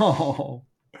 Oh.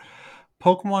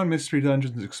 Pokemon Mystery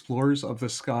Dungeons Explorers of the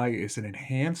Sky is an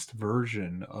enhanced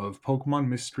version of Pokemon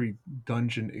Mystery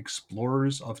Dungeon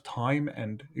Explorers of Time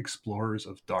and Explorers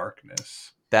of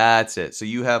Darkness. That's it. So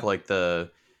you have like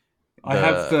the I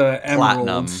have the the platinum.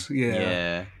 emeralds, yeah.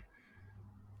 Yeah.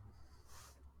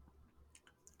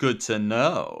 Good to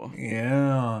know.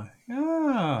 Yeah.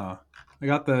 Yeah. I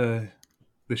got the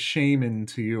shaman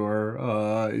to your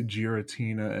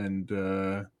Giratina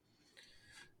and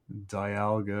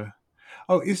Dialga.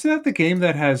 Oh, is that the game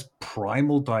that has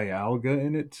Primal Dialga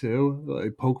in it too? A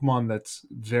Pokemon that's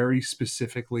very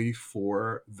specifically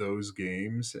for those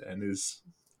games and is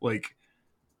like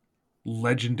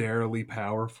legendarily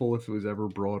powerful if it was ever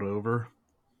brought over.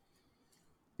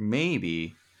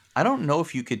 Maybe. I don't know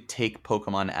if you could take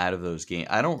Pokemon out of those games.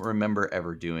 I don't remember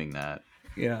ever doing that.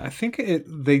 Yeah, I think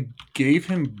they gave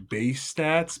him base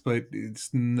stats, but there's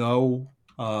no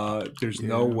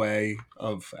Yeah, way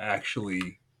of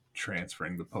actually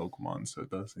transferring the Pokemon, so it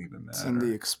doesn't even it's in the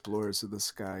matter. Explorers of the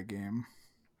Sky game.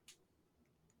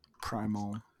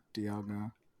 Primal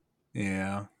Dialga.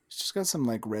 Yeah, It's just got some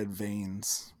like red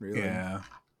veins, really. yeah.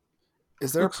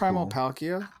 Is there a Looks Primal cool.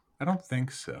 Palkia? I don't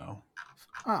think so.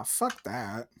 Ah, fuck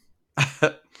that.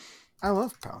 I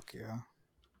love Palkia.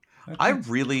 I I think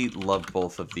really love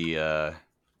both of them.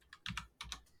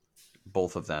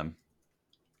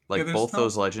 yeah, Like there's both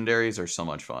those no legendaries are so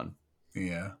much fun.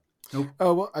 yeah. Nope.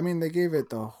 Oh well, I mean they gave it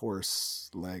the horse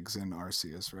legs in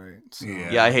Arceus, right? So Yeah,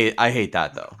 Yeah. I hate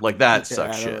that though. Like that yeah,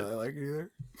 sucks I don't shit. really like it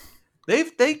either. They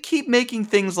keep making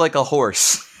things like a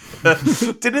horse.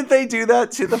 Didn't they do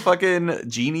that to the fucking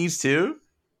genies too?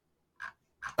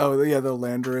 Oh yeah, the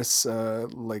Landorus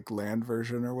like land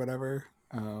version or whatever.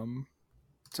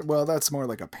 Well, that's more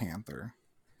like a panther.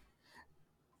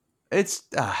 It's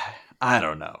I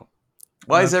don't know.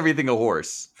 Why Uh, is everything a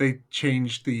horse? they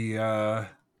changed the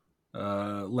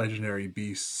legendary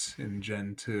beasts in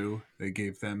Gen 2. They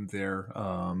gave them their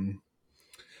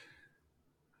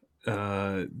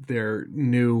their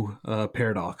new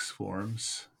paradox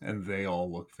forms, and they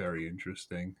all look very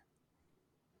interesting.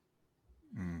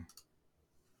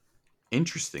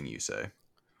 Interesting, you say?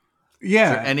 Is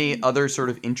there Yeah, any other sort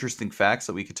of interesting facts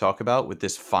that we could talk about with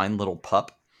this fine little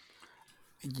pup?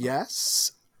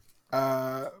 Yes.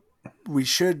 We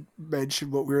should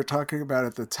mention what we were talking about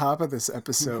at the top of this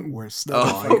episode where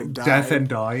Snubbull fucking died. death and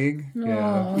dying.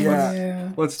 Yeah, Oh, Yeah.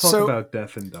 yeah. let's talk about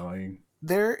death and dying.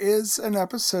 There is an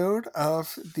episode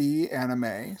of the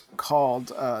anime called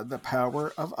The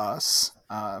Power of Us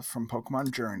from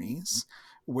Pokemon Journeys,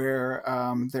 where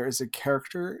there is a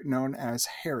character known as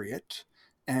Harriet.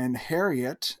 And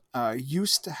Harriet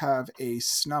used to have a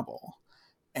Snubbull.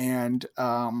 And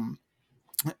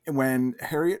when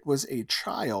Harriet was a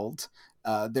child,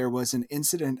 there was an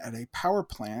incident at a power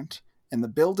plant and the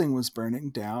building was burning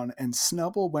down, and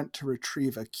Snubbull went to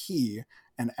retrieve a key.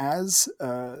 And as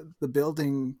the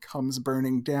building comes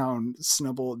burning down,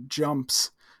 Snubbull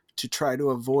jumps to try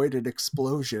to avoid an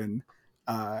explosion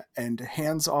and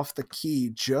hands off the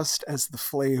key just as the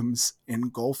flames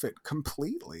engulf it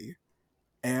completely.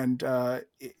 And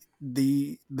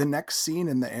the next scene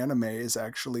in the anime is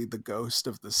actually the ghost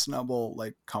of the Snubbull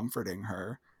like comforting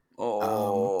her.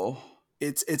 Oh,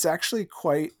 It's actually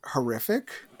quite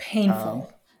horrific.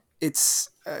 Painful. It's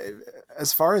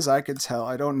as far as I could tell,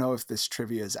 I don't know if this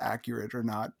trivia is accurate or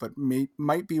not, but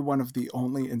might be one of the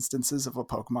only instances of a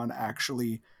Pokemon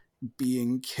actually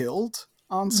being killed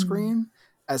on screen,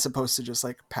 as opposed to just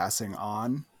like passing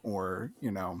on, or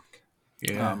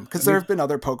Yeah, because there have been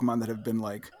other Pokemon that have been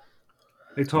like,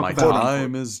 they talk my about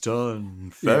time is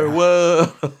done.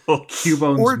 Farewell.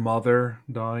 Cubone's mother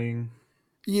dying.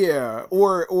 Yeah,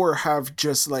 or have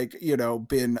just like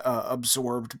been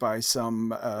absorbed by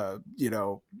some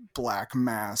black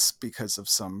mass because of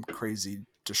some crazy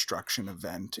destruction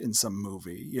event in some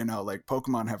movie. Like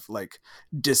Pokemon have like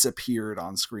disappeared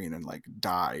on screen and like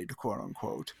died, quote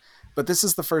unquote. But this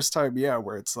is the first time,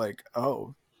 where it's like,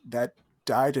 oh, that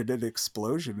died in an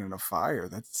explosion in a fire.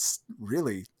 That's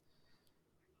really,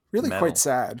 really Metal. quite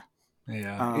sad.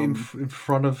 Yeah, in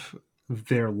front of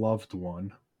their loved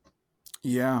one.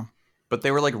 Yeah. But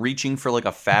they were like reaching for like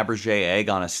a Fabergé egg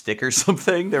on a stick or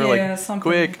something. They were like,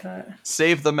 quick, like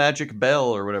save the magic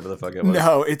bell or whatever the fuck it was.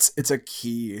 No, it's a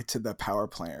key to the power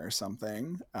plant or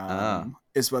something.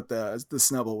 Is what the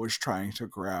Snubbull was trying to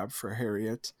grab for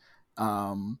Harriet.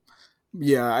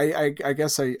 Yeah, I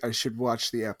guess I should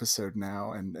watch the episode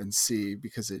now and see,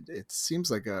 because it seems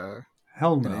like an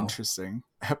interesting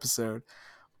episode.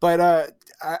 But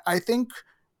I think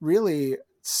really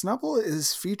Snubbull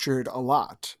is featured a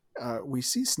lot. We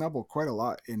see Snubbull quite a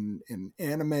lot in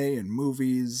anime and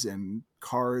movies and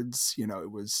cards.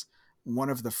 It was one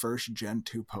of the first Gen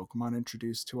 2 Pokemon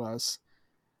introduced to us.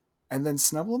 And then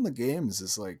Snubbull in the games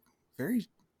is like very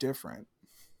different.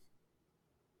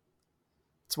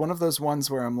 It's one of those ones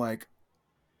where I'm like,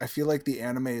 I feel like the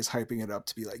anime is hyping it up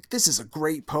to be like, this is a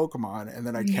great Pokemon. And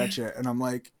then I catch it and I'm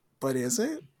like, but is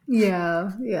it?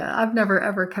 Yeah. I've never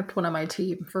ever kept one on my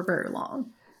team for very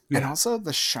long. And also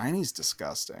the shiny's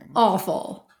disgusting.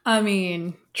 Awful. I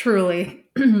mean, truly.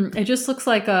 It just looks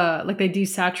like they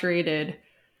desaturated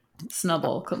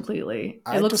Snubbull completely.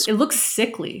 It looks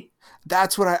sickly.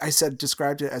 That's what I said,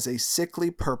 described it as a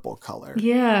sickly purple color.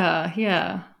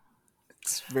 Yeah.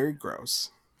 It's very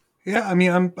gross. Yeah, I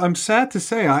mean, I'm sad to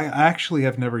say I actually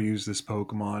have never used this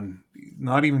Pokemon,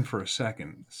 not even for a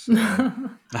second. So.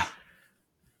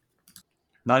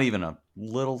 Not even a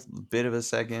little bit of a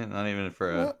second. Not even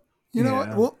for a. You know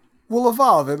what? We'll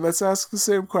evolve and let's ask the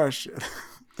same question.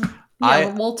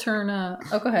 We'll turn.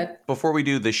 Go ahead. Before we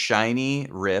do, the shiny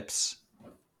rips.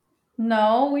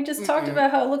 No, we just talked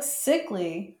about how it looks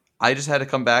sickly. I just had to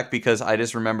come back because I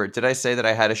just remembered. Did I say that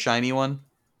I had a shiny one?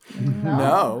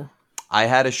 No. I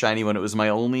had a shiny one. It was my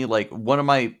only, one of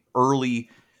my early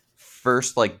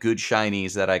first, good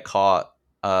shinies that I caught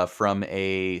from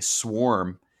a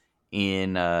swarm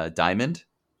in Diamond.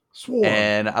 Swarm.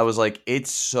 And I was like,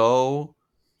 it's so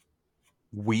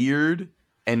weird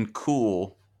and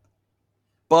cool,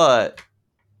 but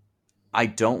I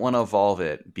don't want to evolve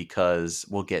it because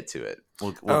we'll get to it.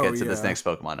 We'll get to this next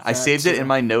Pokemon. I saved it in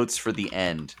my notes for the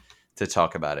end to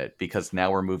talk about it because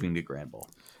now we're moving to Granbull.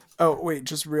 Oh, wait,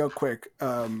 just real quick.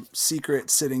 Secret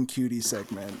Sitting Cutie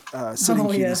segment. Sitting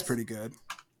Cutie is pretty good.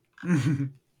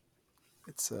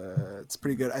 It's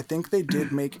pretty good. I think they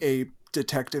did make a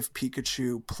Detective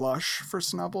Pikachu plush for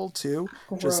Snubbull too,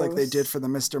 just like they did for the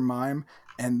Mr. Mime,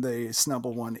 and the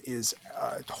Snubbull one is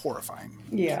horrifying.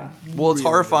 Yeah. Well, it's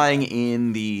horrifying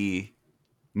in the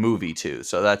movie too,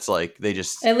 so that's they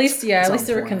just at least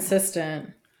they were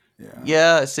consistent.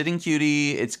 Yeah, sitting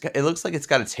cutie. It looks like it's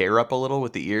got its hair up a little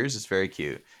with the ears. It's very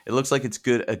cute. It looks like it's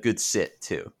a good sit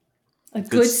too. A Good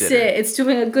good sitter. sit. It's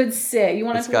doing a good sit. You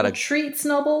want It's a got little a treat,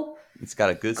 Snubbull? It's got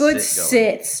a good Good sit going.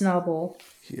 sit, Snubbull.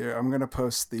 Here, I'm going to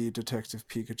post the Detective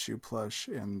Pikachu plush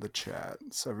in the chat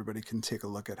so everybody can take a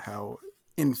look at how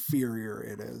inferior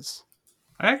it is.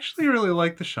 I actually really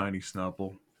like the shiny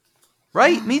Snubbull.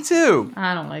 Right, me too.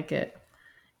 I don't like it.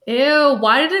 Ew,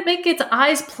 why did it make its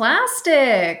eyes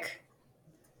plastic?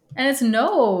 And its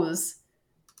nose.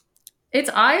 Its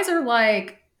eyes are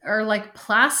like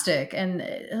plastic and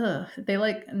they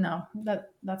like no,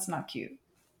 that's not cute.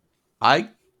 I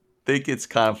think it's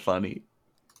kind of funny.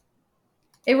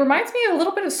 It reminds me a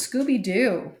little bit of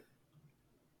Scooby-Doo.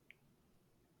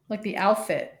 Like the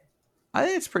outfit. I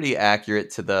think it's pretty accurate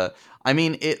to the. I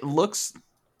mean, it looks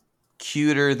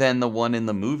cuter than the one in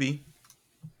the movie.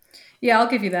 Yeah, I'll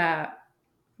give you that.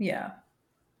 Yeah.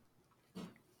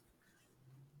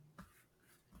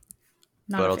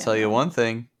 But I'll tell you one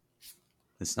thing.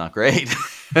 It's not great.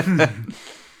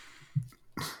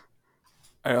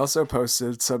 I also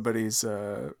posted somebody's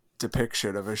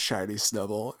depiction of a shiny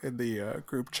Snubbull in the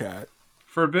group chat.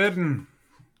 Forbidden.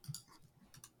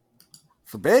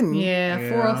 Forbidden? Yeah,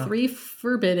 403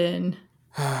 forbidden.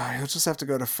 You'll just have to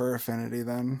go to Fur Affinity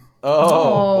then.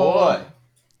 Oh, boy.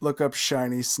 Look up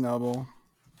shiny Snubbull.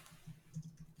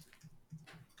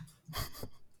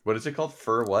 What is it called?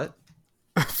 Fur what?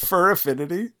 Fur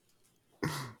Affinity?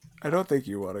 I don't think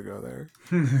you want to go there.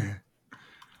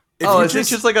 Is it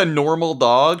just like a normal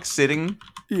dog sitting?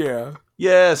 Yeah.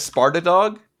 Yeah, Sparta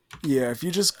dog? Yeah, if you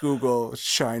just Google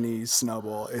shiny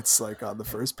Snubbull, it's like on the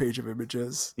first page of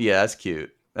images. Yeah, that's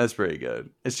cute. That's pretty good.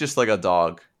 It's just like a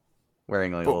dog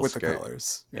wearing like a little with skirt. The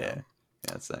colors. Yeah,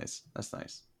 that's nice. That's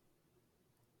nice.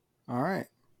 All right.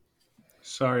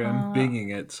 Sorry, I'm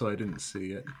binging it, so I didn't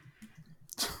see it.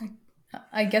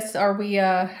 I guess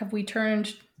have we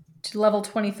turned to level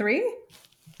 23?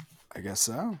 I guess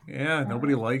so. Yeah,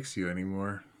 nobody likes you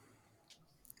anymore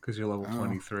because you're level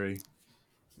 23.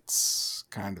 It's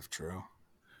kind of true.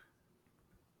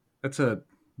 That's a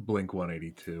Blink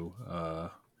 182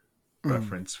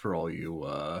 reference for all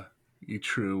you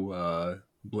true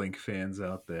Blink fans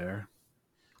out there.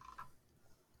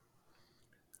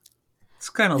 It's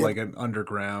kind of like an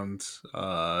underground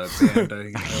band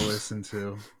I listen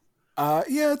to.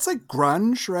 Yeah, it's like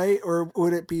grunge, right? Or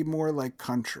would it be more like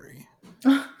country?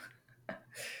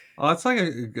 Oh, it's like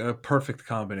a perfect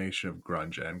combination of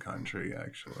grunge and country,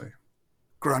 actually.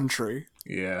 Gruntry.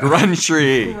 Yeah.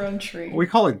 Gruntry. We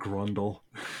call it Grundle.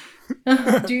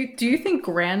 Do you think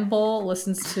Granbull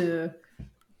listens to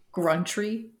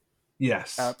Gruntry?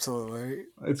 Yes. Absolutely.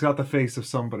 It's got the face of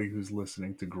somebody who's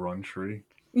listening to Gruntry.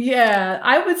 Yeah,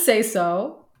 I would say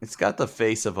so. It's got the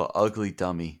face of an ugly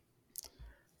dummy.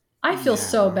 I feel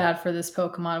so bad for this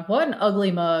Pokemon. What an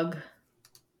ugly mug.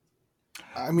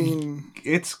 I mean,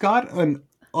 it's got an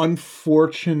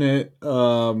unfortunate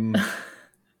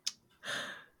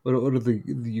what do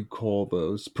you call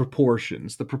those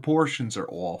proportions? The proportions are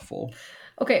awful.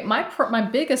 Okay, my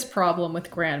biggest problem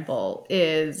with Granbull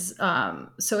is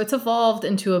so it's evolved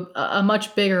into a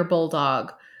much bigger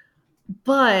bulldog,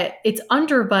 but its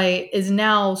underbite is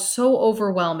now so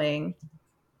overwhelming,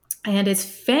 and its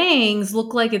fangs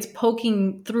look like it's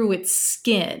poking through its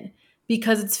skin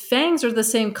because its fangs are the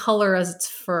same color as its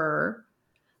fur.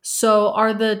 So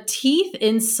are the teeth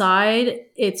inside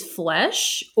its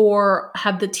flesh, or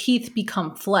have the teeth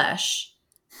become flesh?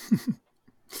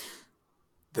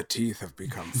 The teeth have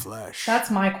become flesh.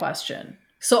 That's my question.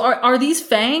 So are these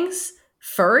fangs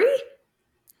furry?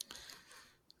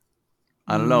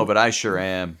 I don't know, but I sure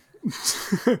am.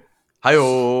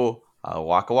 Hi-oh,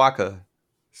 waka waka.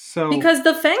 So because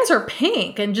the fangs are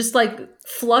pink and just like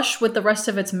flush with the rest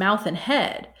of its mouth and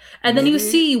head. And then you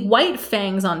see white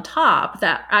fangs on top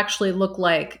that actually look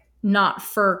like not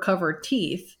fur covered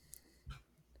teeth.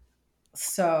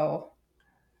 So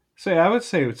yeah, I would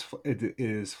say it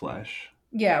is flesh.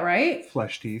 Yeah, right?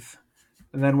 Flesh teeth.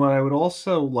 And then what I would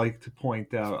also like to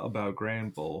point out about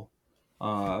Granbull,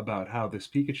 about how this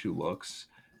Pikachu looks,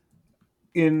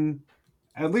 in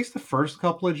at least the first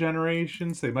couple of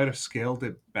generations, they might have scaled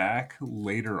it back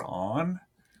later on.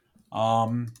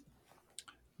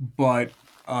 But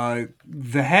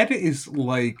the head is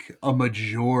like a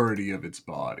majority of its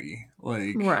body.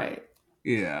 Like, right.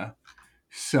 Yeah.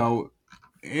 So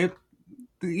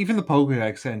even the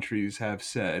Pokedex entries have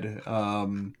said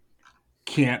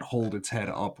can't hold its head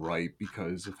upright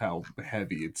because of how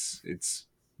heavy its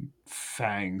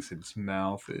fangs, its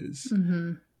mouth is.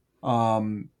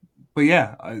 Mm-hmm. But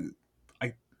yeah,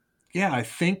 I Yeah, I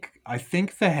think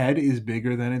the head is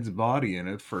bigger than its body in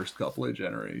its first couple of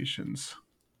generations.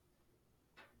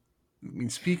 I mean,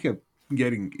 speak of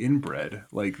getting inbred,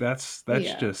 like Yeah. that's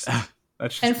And just not.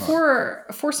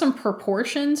 for some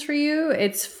proportions for you,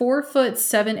 it's 4 foot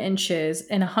 7 inches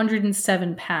and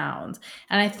 107 pounds.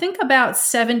 And I think about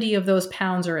 70 of those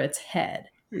pounds are its head.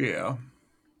 Yeah,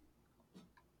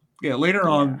 yeah. Later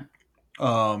Yeah.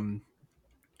 on,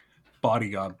 body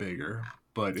got bigger,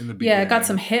 but in the Yeah, it got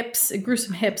some beginning, hips. It grew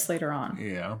some hips later on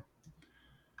yeah,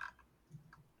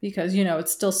 because,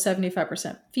 it's still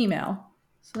 75% female.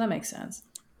 So that makes sense.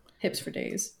 Hips for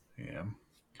days. yeah.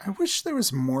 I wish there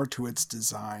was more to its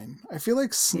design. I feel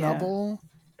like Yeah. Snubbull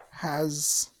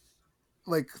has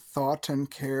like thought and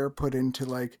care put into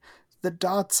like the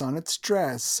dots on its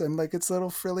dress and like its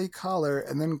little frilly collar,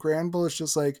 and then Granbull is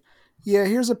just like, yeah,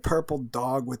 here's a purple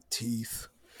dog with teeth.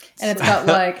 And It's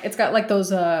like, it's got like those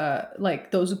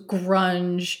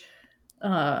grunge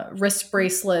wrist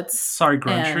bracelets Sorry, and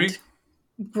Gruntry.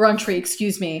 Gruntry,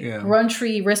 excuse me. Yeah,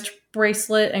 Gruntry wrist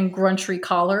bracelet and Gruntry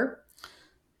collar.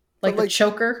 but Like the like,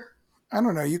 choker. I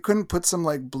don't know, you couldn't put some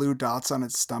like blue dots on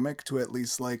its stomach to at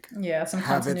least like Yeah, some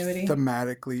have it continuity.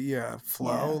 thematically, yeah,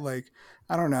 flow. Yeah. Like,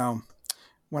 I don't know.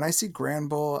 When I see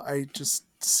Granbull, I just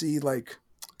see like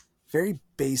very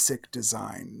basic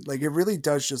design. Like it really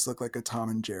does just look like a Tom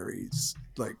and Jerry's.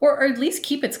 Like, Or at least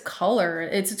keep its color.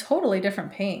 It's a totally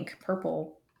different pink,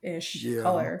 purple-ish yeah.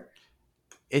 color.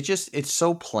 It's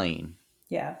so plain.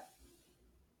 Yeah.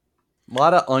 A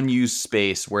lot of unused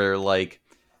space where like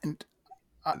And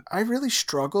I really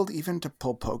struggled even to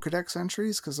pull Pokedex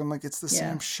entries because I'm like, it's the Yeah.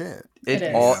 same shit. It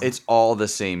is. it's all the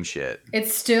same shit.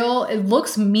 It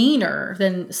looks meaner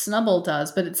than Snubbull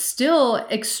does, but it's still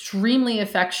extremely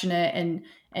affectionate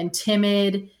and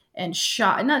timid and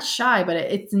shy. Not shy, but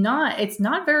it's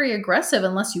not very aggressive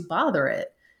unless you bother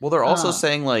it. Well, they're also Uh,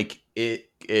 saying like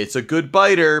it's a good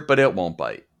biter, but it won't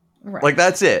bite. Like right.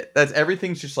 that's it. That's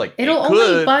everything's just like It'll it only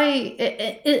could.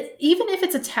 bite. Even if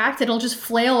it's attacked, it'll just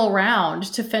flail around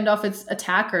to fend off its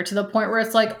attacker to the point where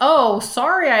it's like, "Oh,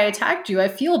 sorry, I attacked you. I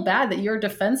feel bad that you're a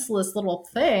defenseless little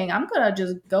thing. I'm gonna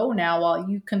just go now while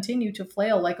you continue to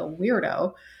flail like a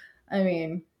weirdo." I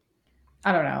mean,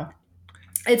 I don't know.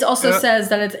 It also Uh, says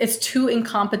that it's too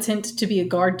incompetent to be a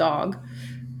guard dog.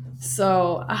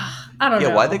 So I don't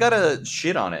Yeah, why they know. gotta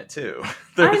shit on it too? I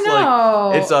There's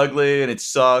like it's know. ugly and it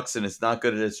sucks and it's not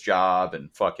good at its job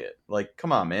and fuck it. Like,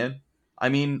 come on, man. I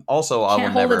mean, also I will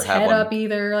Can't hold never its have head one. up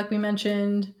either, like we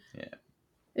mentioned. Yeah.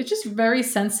 It's just very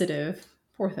sensitive.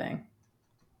 Poor thing.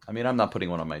 I mean, I'm not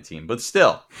putting one on my team, but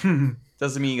still,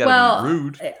 doesn't mean you gotta be Well,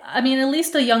 rude. I mean, at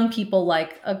least the young people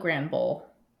like a Granbull.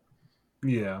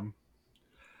 yeah.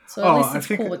 So at Oh, least I it's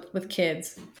think cool with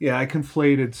kids. yeah, I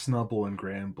conflated Snubbull and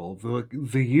Granbull.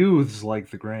 The youths like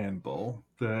the Granbull.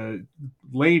 The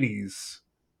ladies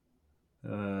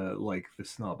like the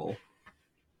Snubbull.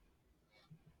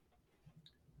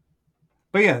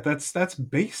 But yeah, that's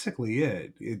basically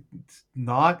it. It's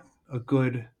not a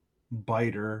good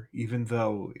biter, even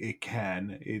though it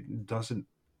can. It doesn't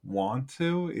want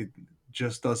to. It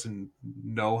just doesn't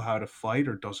know how to fight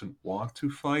or doesn't want to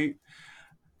fight.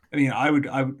 I mean, I would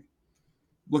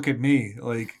look at me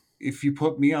like if you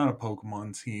put me on a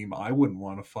Pokemon team, I wouldn't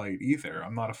want to fight either.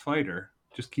 I'm not a fighter.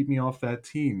 Just keep me off that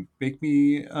team. Make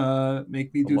me A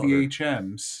do the lugger.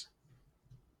 HMs.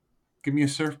 Give me a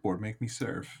surfboard. Make me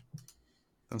surf.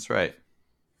 That's right.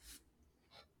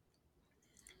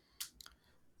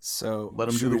 So Let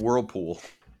them do the whirlpool.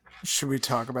 should we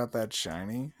talk about that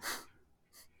shiny?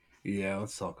 Yeah,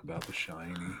 let's talk about the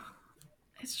shiny.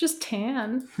 It's just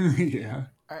tan. Yeah.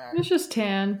 It's just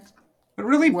tan. What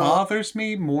really Well, bothers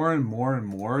me more and more and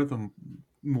more the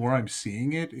more I'm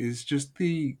seeing it is just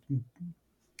the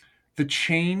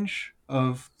change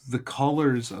of the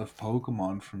colors of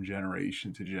Pokemon from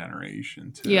generation to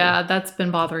generation too. Yeah, that's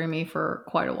been bothering me for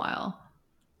quite a while.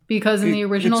 Because in the It's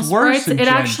original worse sprites, in it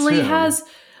Gen actually 2. has.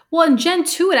 Well, in Gen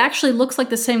 2, it actually looks like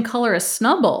the same color as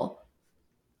Snubbull.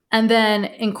 And then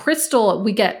in Crystal,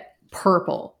 we get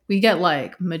purple. We get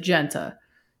like magenta.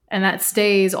 And that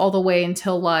stays all the way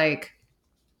until like,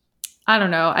 I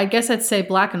don't know, I guess I'd say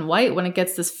black and white when it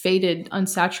gets this faded,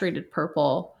 unsaturated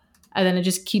purple. And then it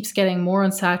just keeps getting more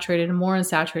unsaturated and more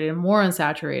unsaturated and more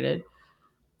unsaturated.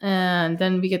 And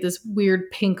then we get this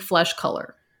weird pink flesh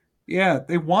color. Yeah,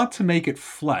 they want to make it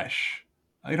flesh.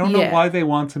 I don't know Yeah. why they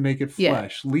want to make it Yeah.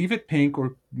 flesh. Leave it pink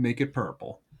or make it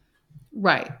purple.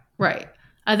 Right. Right.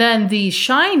 And then the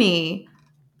shiny,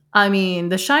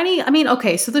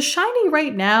 okay, so the shiny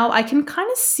right now, I can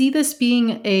kind of see this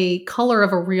being a color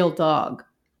of a real dog.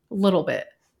 A little bit.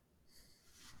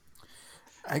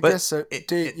 I But guess it,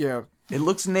 date. it, Yeah, It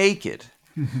looks naked.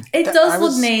 It does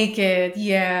look naked,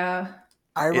 yeah.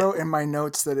 I wrote in my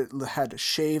notes that it had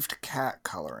shaved cat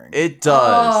coloring. It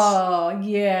does. Oh,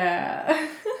 yeah.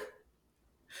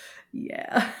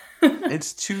 Yeah.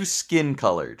 It's too skin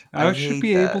colored. I should hate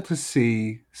be that. able to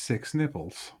see 6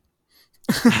 nipples.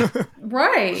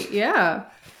 Right, yeah.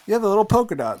 Yeah, the little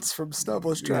polka dots from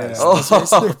Snubbull's dress. Yeah. Those are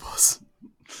his nipples.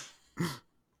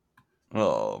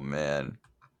 Oh man.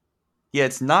 Yeah,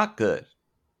 it's not good.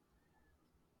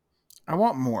 I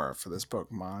want more for this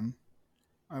Pokemon.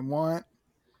 I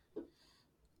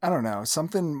don't know,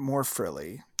 something more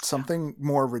frilly, something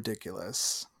more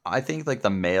ridiculous. I think like the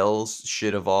males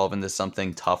should evolve into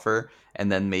something tougher,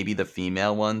 and then maybe the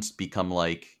female ones become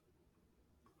like,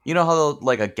 you know how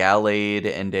like a Gallade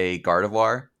and a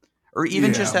Gardevoir, or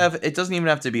even just Yeah. have, it doesn't even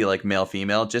have to be like male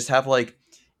female, just have like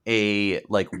a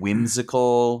like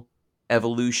whimsical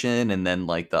evolution and then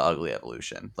like the ugly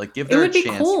evolution. Like give It there a would be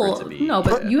chance for it to cool. be. No,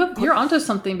 but Yeah. you're onto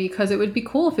something, because it would be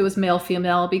cool if it was male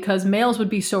female, because males would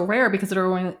be so rare because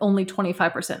they're only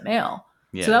 25% male.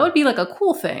 Yeah. So that would be like a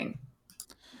cool thing.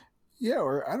 Yeah,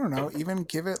 or I don't know, even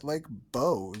give it like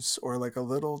bows or like a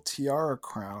little tiara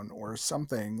crown or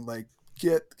something. Like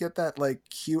get that like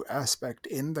cute aspect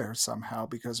in there somehow,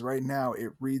 because right now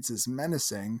it reads as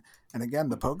menacing, and again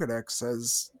the Pokedex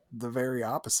says the very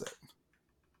opposite.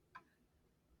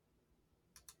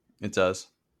 It does.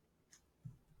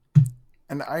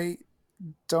 And I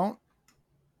don't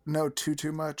know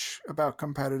too much about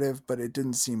competitive, but it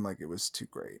didn't seem like it was too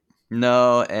great.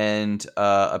 No, and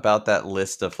about that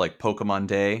list of like Pokemon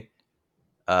Day,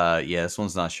 yeah, this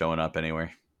one's not showing up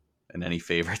anywhere in any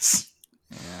favorites.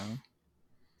 Yeah.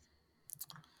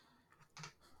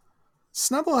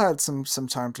 Snubbull had some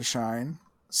time to shine.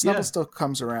 Snubbull still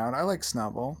comes around. I like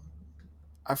Snubbull.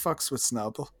 I fucks with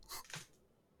Snubbull.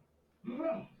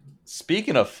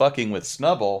 Speaking of fucking with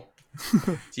Snubbull,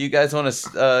 do you guys want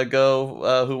to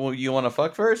go? Who you want to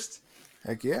fuck first?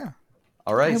 Heck yeah.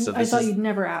 All right, I thought you'd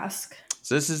never ask.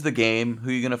 So this is the game.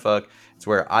 Who you gonna fuck? It's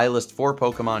where I list 4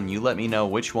 Pokemon. You let me know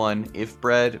which one, if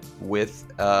bred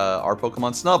with our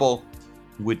Pokemon Snubbull,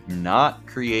 would not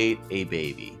create a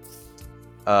baby.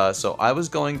 So I was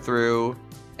going through,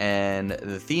 and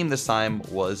the theme this time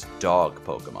was dog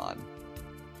Pokemon.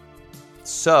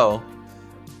 So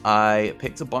I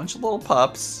picked a bunch of little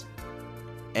pups,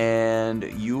 and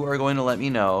you are going to let me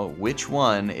know which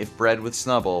one, if bred with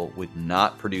Snubbull, would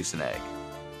not produce an egg.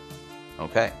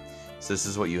 Okay, so this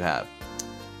is what you have.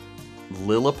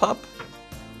 Lillipup,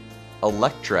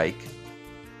 Electrike,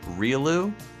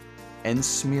 Riolu, and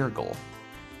Smeargle.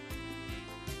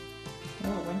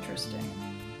 Oh, interesting.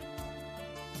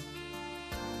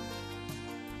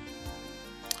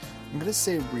 I'm going to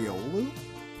say Riolu.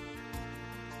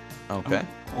 Okay.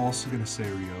 I'm also going to say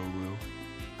Riolu.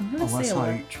 I'm going to say Unless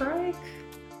Electrike.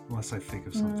 Unless I think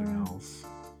of something else.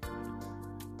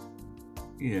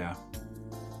 Yeah.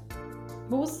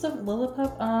 What was the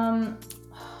Lillipup?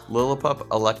 Lillipup,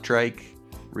 Electrike,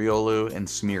 Riolu, and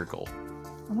Smeargle.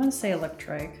 I'm going to say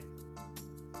Electrike.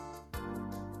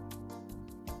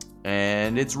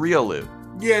 And it's Riolu.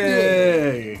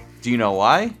 Yay! Do you know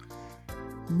why?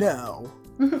 No.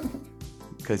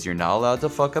 Because you're not allowed to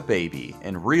fuck a baby,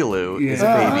 and Riolu is a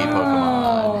baby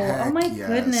Pokemon. Heck Oh my yes.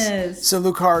 goodness. So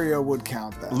Lucario would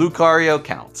count that. Lucario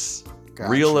counts.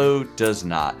 Gotcha. Riolu does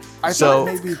not. I So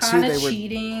thought maybe too Kind they of would.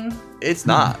 cheating. it's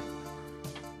not.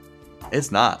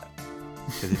 It's not.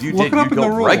 Because if you Look did, it up you'd in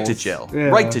go the right to rules. jail. Yeah.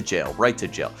 Right to jail. Right to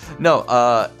jail.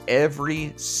 No,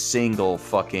 every single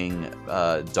fucking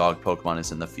dog Pokemon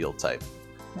is in the field type.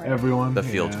 Right. Everyone. The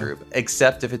field group.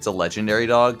 Except if it's a legendary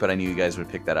dog, but I knew you guys would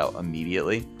pick that out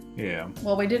immediately. Yeah.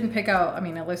 Well, we didn't pick out, I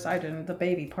mean, at least I didn't, the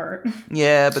baby part.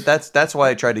 Yeah, but that's why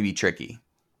I tried to be tricky.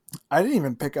 I didn't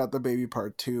even pick out the baby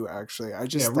part too, actually. I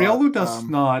just Yeah, thought, Riolu does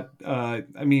not. I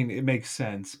mean, it makes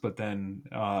sense, but then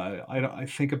I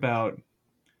think about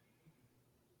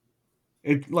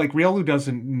it. Like Riolu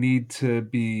doesn't need to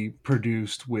be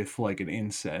produced with like an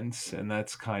incense, and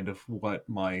that's kind of what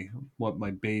my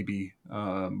baby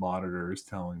monitor is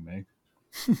telling me.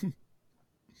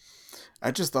 I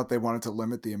just thought they wanted to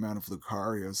limit the amount of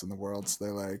Lucarios in the world, so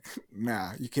they're like,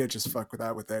 nah, you can't just fuck with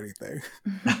that with anything.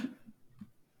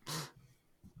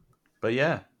 But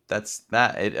yeah, that's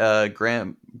that.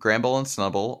 Granbull and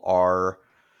Snubbull are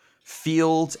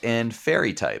field and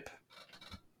fairy type.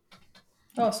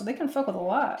 Oh, so they can fuck with a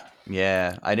lot.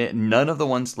 Yeah, I didn't. None of the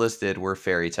ones listed were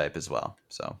fairy type as well.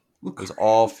 So Look, it was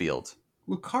all field.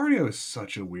 Lucario is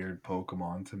such a weird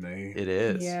Pokemon to me. It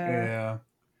is. Yeah.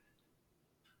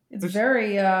 It's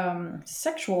very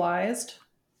sexualized.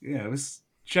 Yeah, it was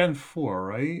Gen 4,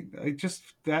 right? I just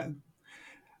that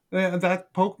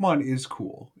That Pokemon is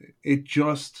cool. It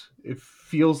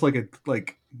feels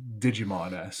like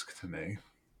Digimon esque to me.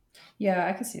 Yeah,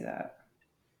 I can see that.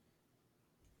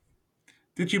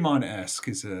 Digimon esque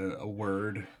is a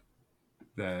word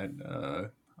that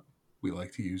we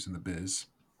like to use in the biz.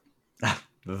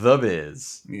 The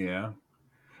Biz. Yeah.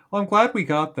 Well, I'm glad we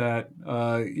got that,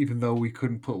 even though we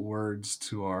couldn't put words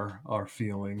to our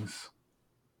feelings.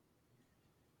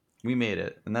 We made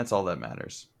it, and that's all that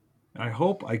matters. I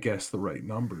hope I guessed the right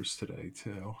numbers today,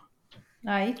 too.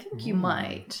 I think you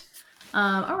might.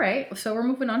 All right, so we're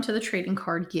moving on to the trading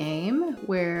card game,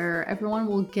 where everyone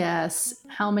will guess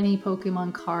how many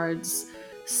Pokemon cards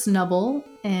Snubbull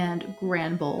and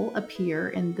Granbull appear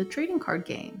in the trading card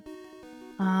game.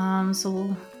 So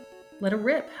we'll let it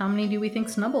rip. How many do we think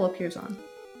Snubbull appears on?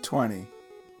 20.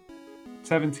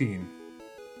 17.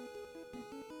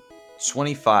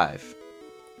 25.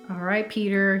 All right,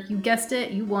 Peter, you guessed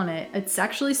it. You won it. It's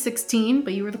actually 16,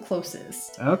 but you were the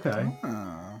closest. Okay.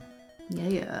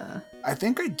 Yeah. I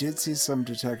think I did see some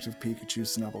Detective Pikachu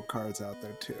Snubbull cards out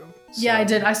there too. Yeah, I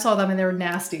did. I saw them and they were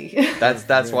nasty.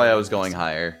 That's why I was going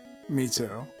higher. Me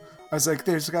too. I was like,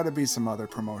 there's got to be some other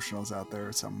promotionals out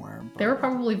there somewhere. But... They were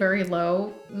probably very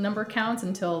low number counts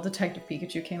until Detective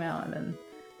Pikachu came out, and then,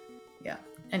 yeah.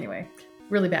 Anyway,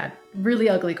 really bad. Really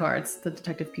ugly cards, the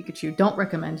Detective Pikachu. Don't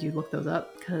recommend you look those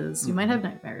up, because you might have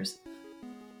nightmares.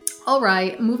 All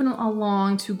right, moving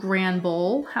along to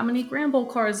Granbull. How many Granbull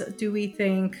cards do we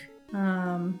think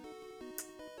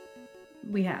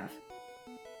we have?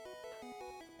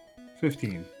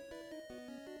 15.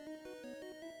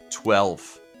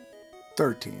 12.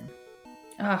 13.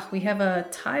 We have a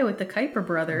tie with the Kuiper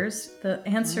brothers. The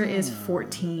answer is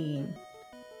 14.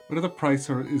 What are the Price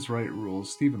is Right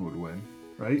rules? Steven would win,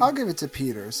 right? I'll give it to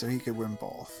Peter so he could win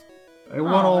both. I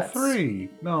won all three.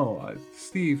 No,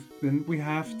 Steve. Then we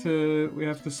have to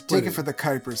split. Take it for the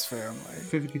Kuipers family.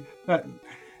 50.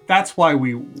 That's why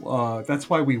we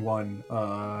won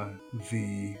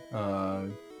the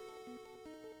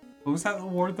what was that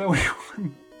award that we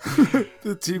won?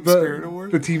 The Team Spirit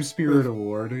Award? The Team Spirit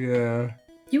Award, yeah.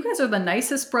 You guys are the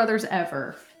nicest brothers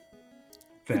ever.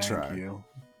 Thank you.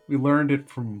 We learned it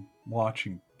from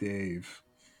watching Dave.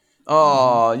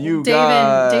 Oh, you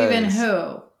guys. Dave and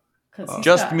who?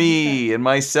 Just me and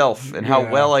myself and how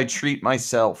well I treat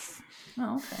myself.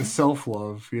 Oh, okay. The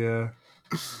self-love, yeah.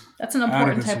 That's an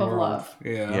important type of love.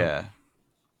 Yeah.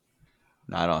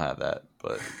 No, I don't have that,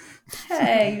 but...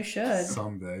 Hey, you should.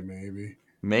 Someday, maybe.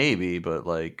 Maybe, but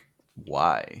like,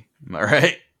 why? Am I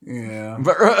right? Yeah. Am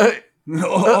I right?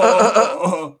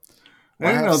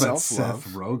 I didn't know that self-love.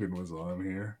 Seth Rogen was on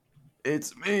here.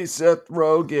 It's me, Seth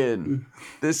Rogen.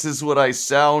 This is what I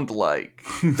sound like.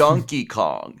 Donkey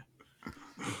Kong.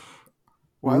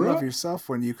 Why love yourself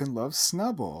when you can love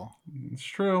Snubbull? It's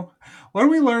true. What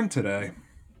did we learn today?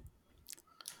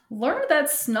 Learn that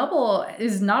Snubbull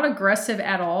is not aggressive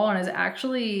at all and is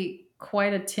actually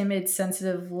quite a timid,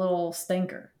 sensitive little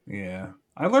stinker. Yeah.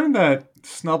 I learned that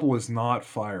Snubbull is not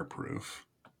fireproof.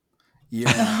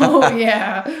 Yeah. Oh,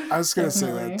 yeah. I was going to say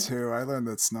Definitely. that too. I learned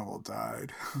that Snubbull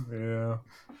died. Yeah.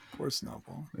 Poor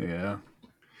Snubbull. Yeah.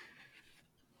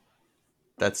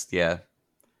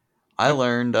 I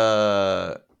learned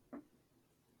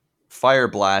Fire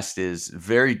Blast is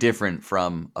very different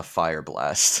from a Fire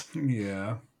Blast.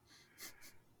 Yeah.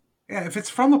 Yeah, if it's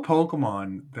from a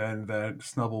Pokemon, then that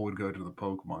Snubbull would go to the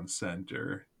Pokemon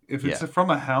Center. If it's from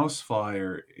a house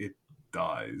fire, it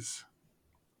dies.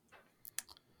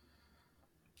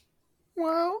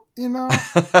 Well,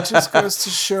 it just goes to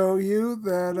show you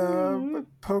that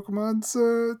Pokemon's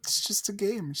it's just a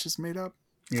game. It's just made up.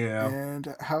 Yeah.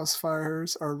 And house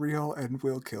fires are real and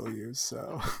will kill you,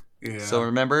 so... Yeah. So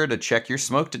remember to check your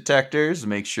smoke detectors,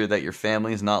 make sure that your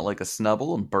family is not like a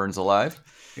Snubbull and burns alive.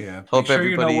 Yeah. Hope Make sure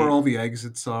everybody... you know where all the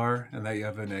exits are and that you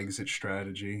have an exit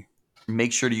strategy.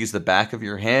 Make sure to use the back of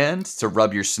your hand to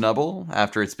rub your Snubbull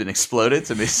after it's been exploded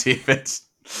to see if it's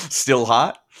still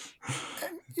hot.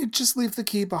 You just leave the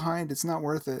key behind. It's not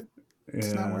worth it.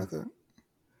 It's not worth it.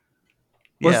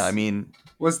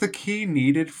 Was the key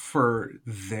needed for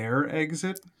their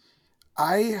exit?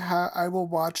 I will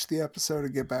watch the episode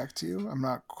and get back to you. I'm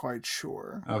not quite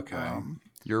sure. Okay.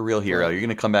 You're a real hero. You're going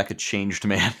to come back a changed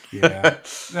man. Yeah.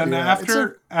 And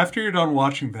after you're done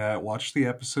watching that, watch the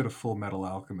episode of Full Metal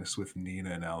Alchemist with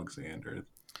Nina and Alexander.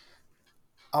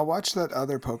 I'll watch that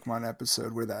other Pokemon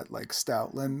episode where that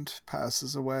Stoutland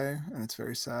passes away, and it's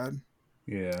very sad.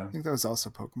 Yeah. I think that was also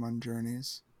Pokemon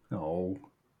Journeys. No.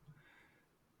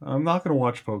 I'm not going to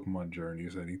watch Pokemon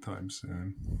Journeys anytime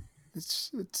soon.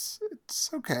 It's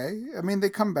okay. I mean, they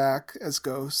come back as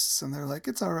ghosts, and they're like,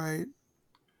 "It's all right.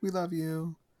 We love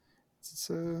you."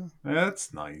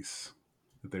 That's nice.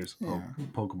 That there's a Yeah.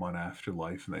 Pokemon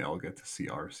Afterlife, and they all get to see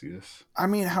Arceus. I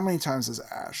mean, how many times has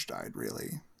Ash died,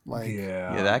 really? Like,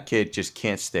 Yeah, that kid just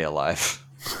can't stay alive.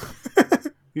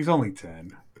 He's only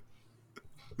 10.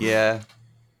 Yeah.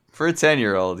 For a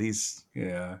 10-year-old, he's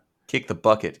kicked the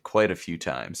bucket quite a few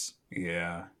times.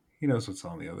 Yeah. He knows what's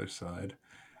on the other side.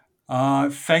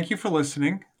 Thank you for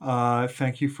listening.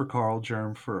 Thank you for Carl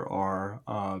Germ for our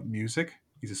music.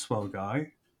 He's a swell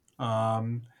guy.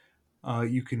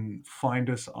 You can find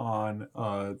us on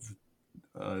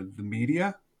the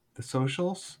media, the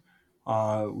socials.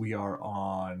 We are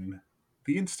on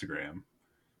the Instagram.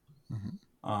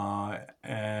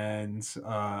 And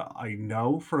I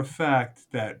know for a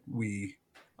fact that we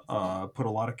put a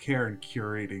lot of care in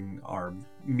curating our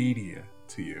media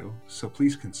to you, so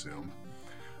please consume.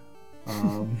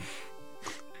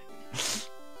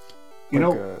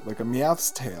 Like a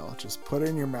Meowth's tail, just put it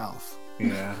in your mouth.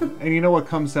 Yeah, and you know what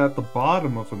comes out the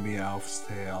bottom of a Meowth's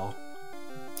tail?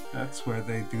 That's where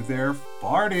they do their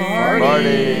farting.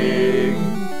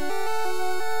 Farting.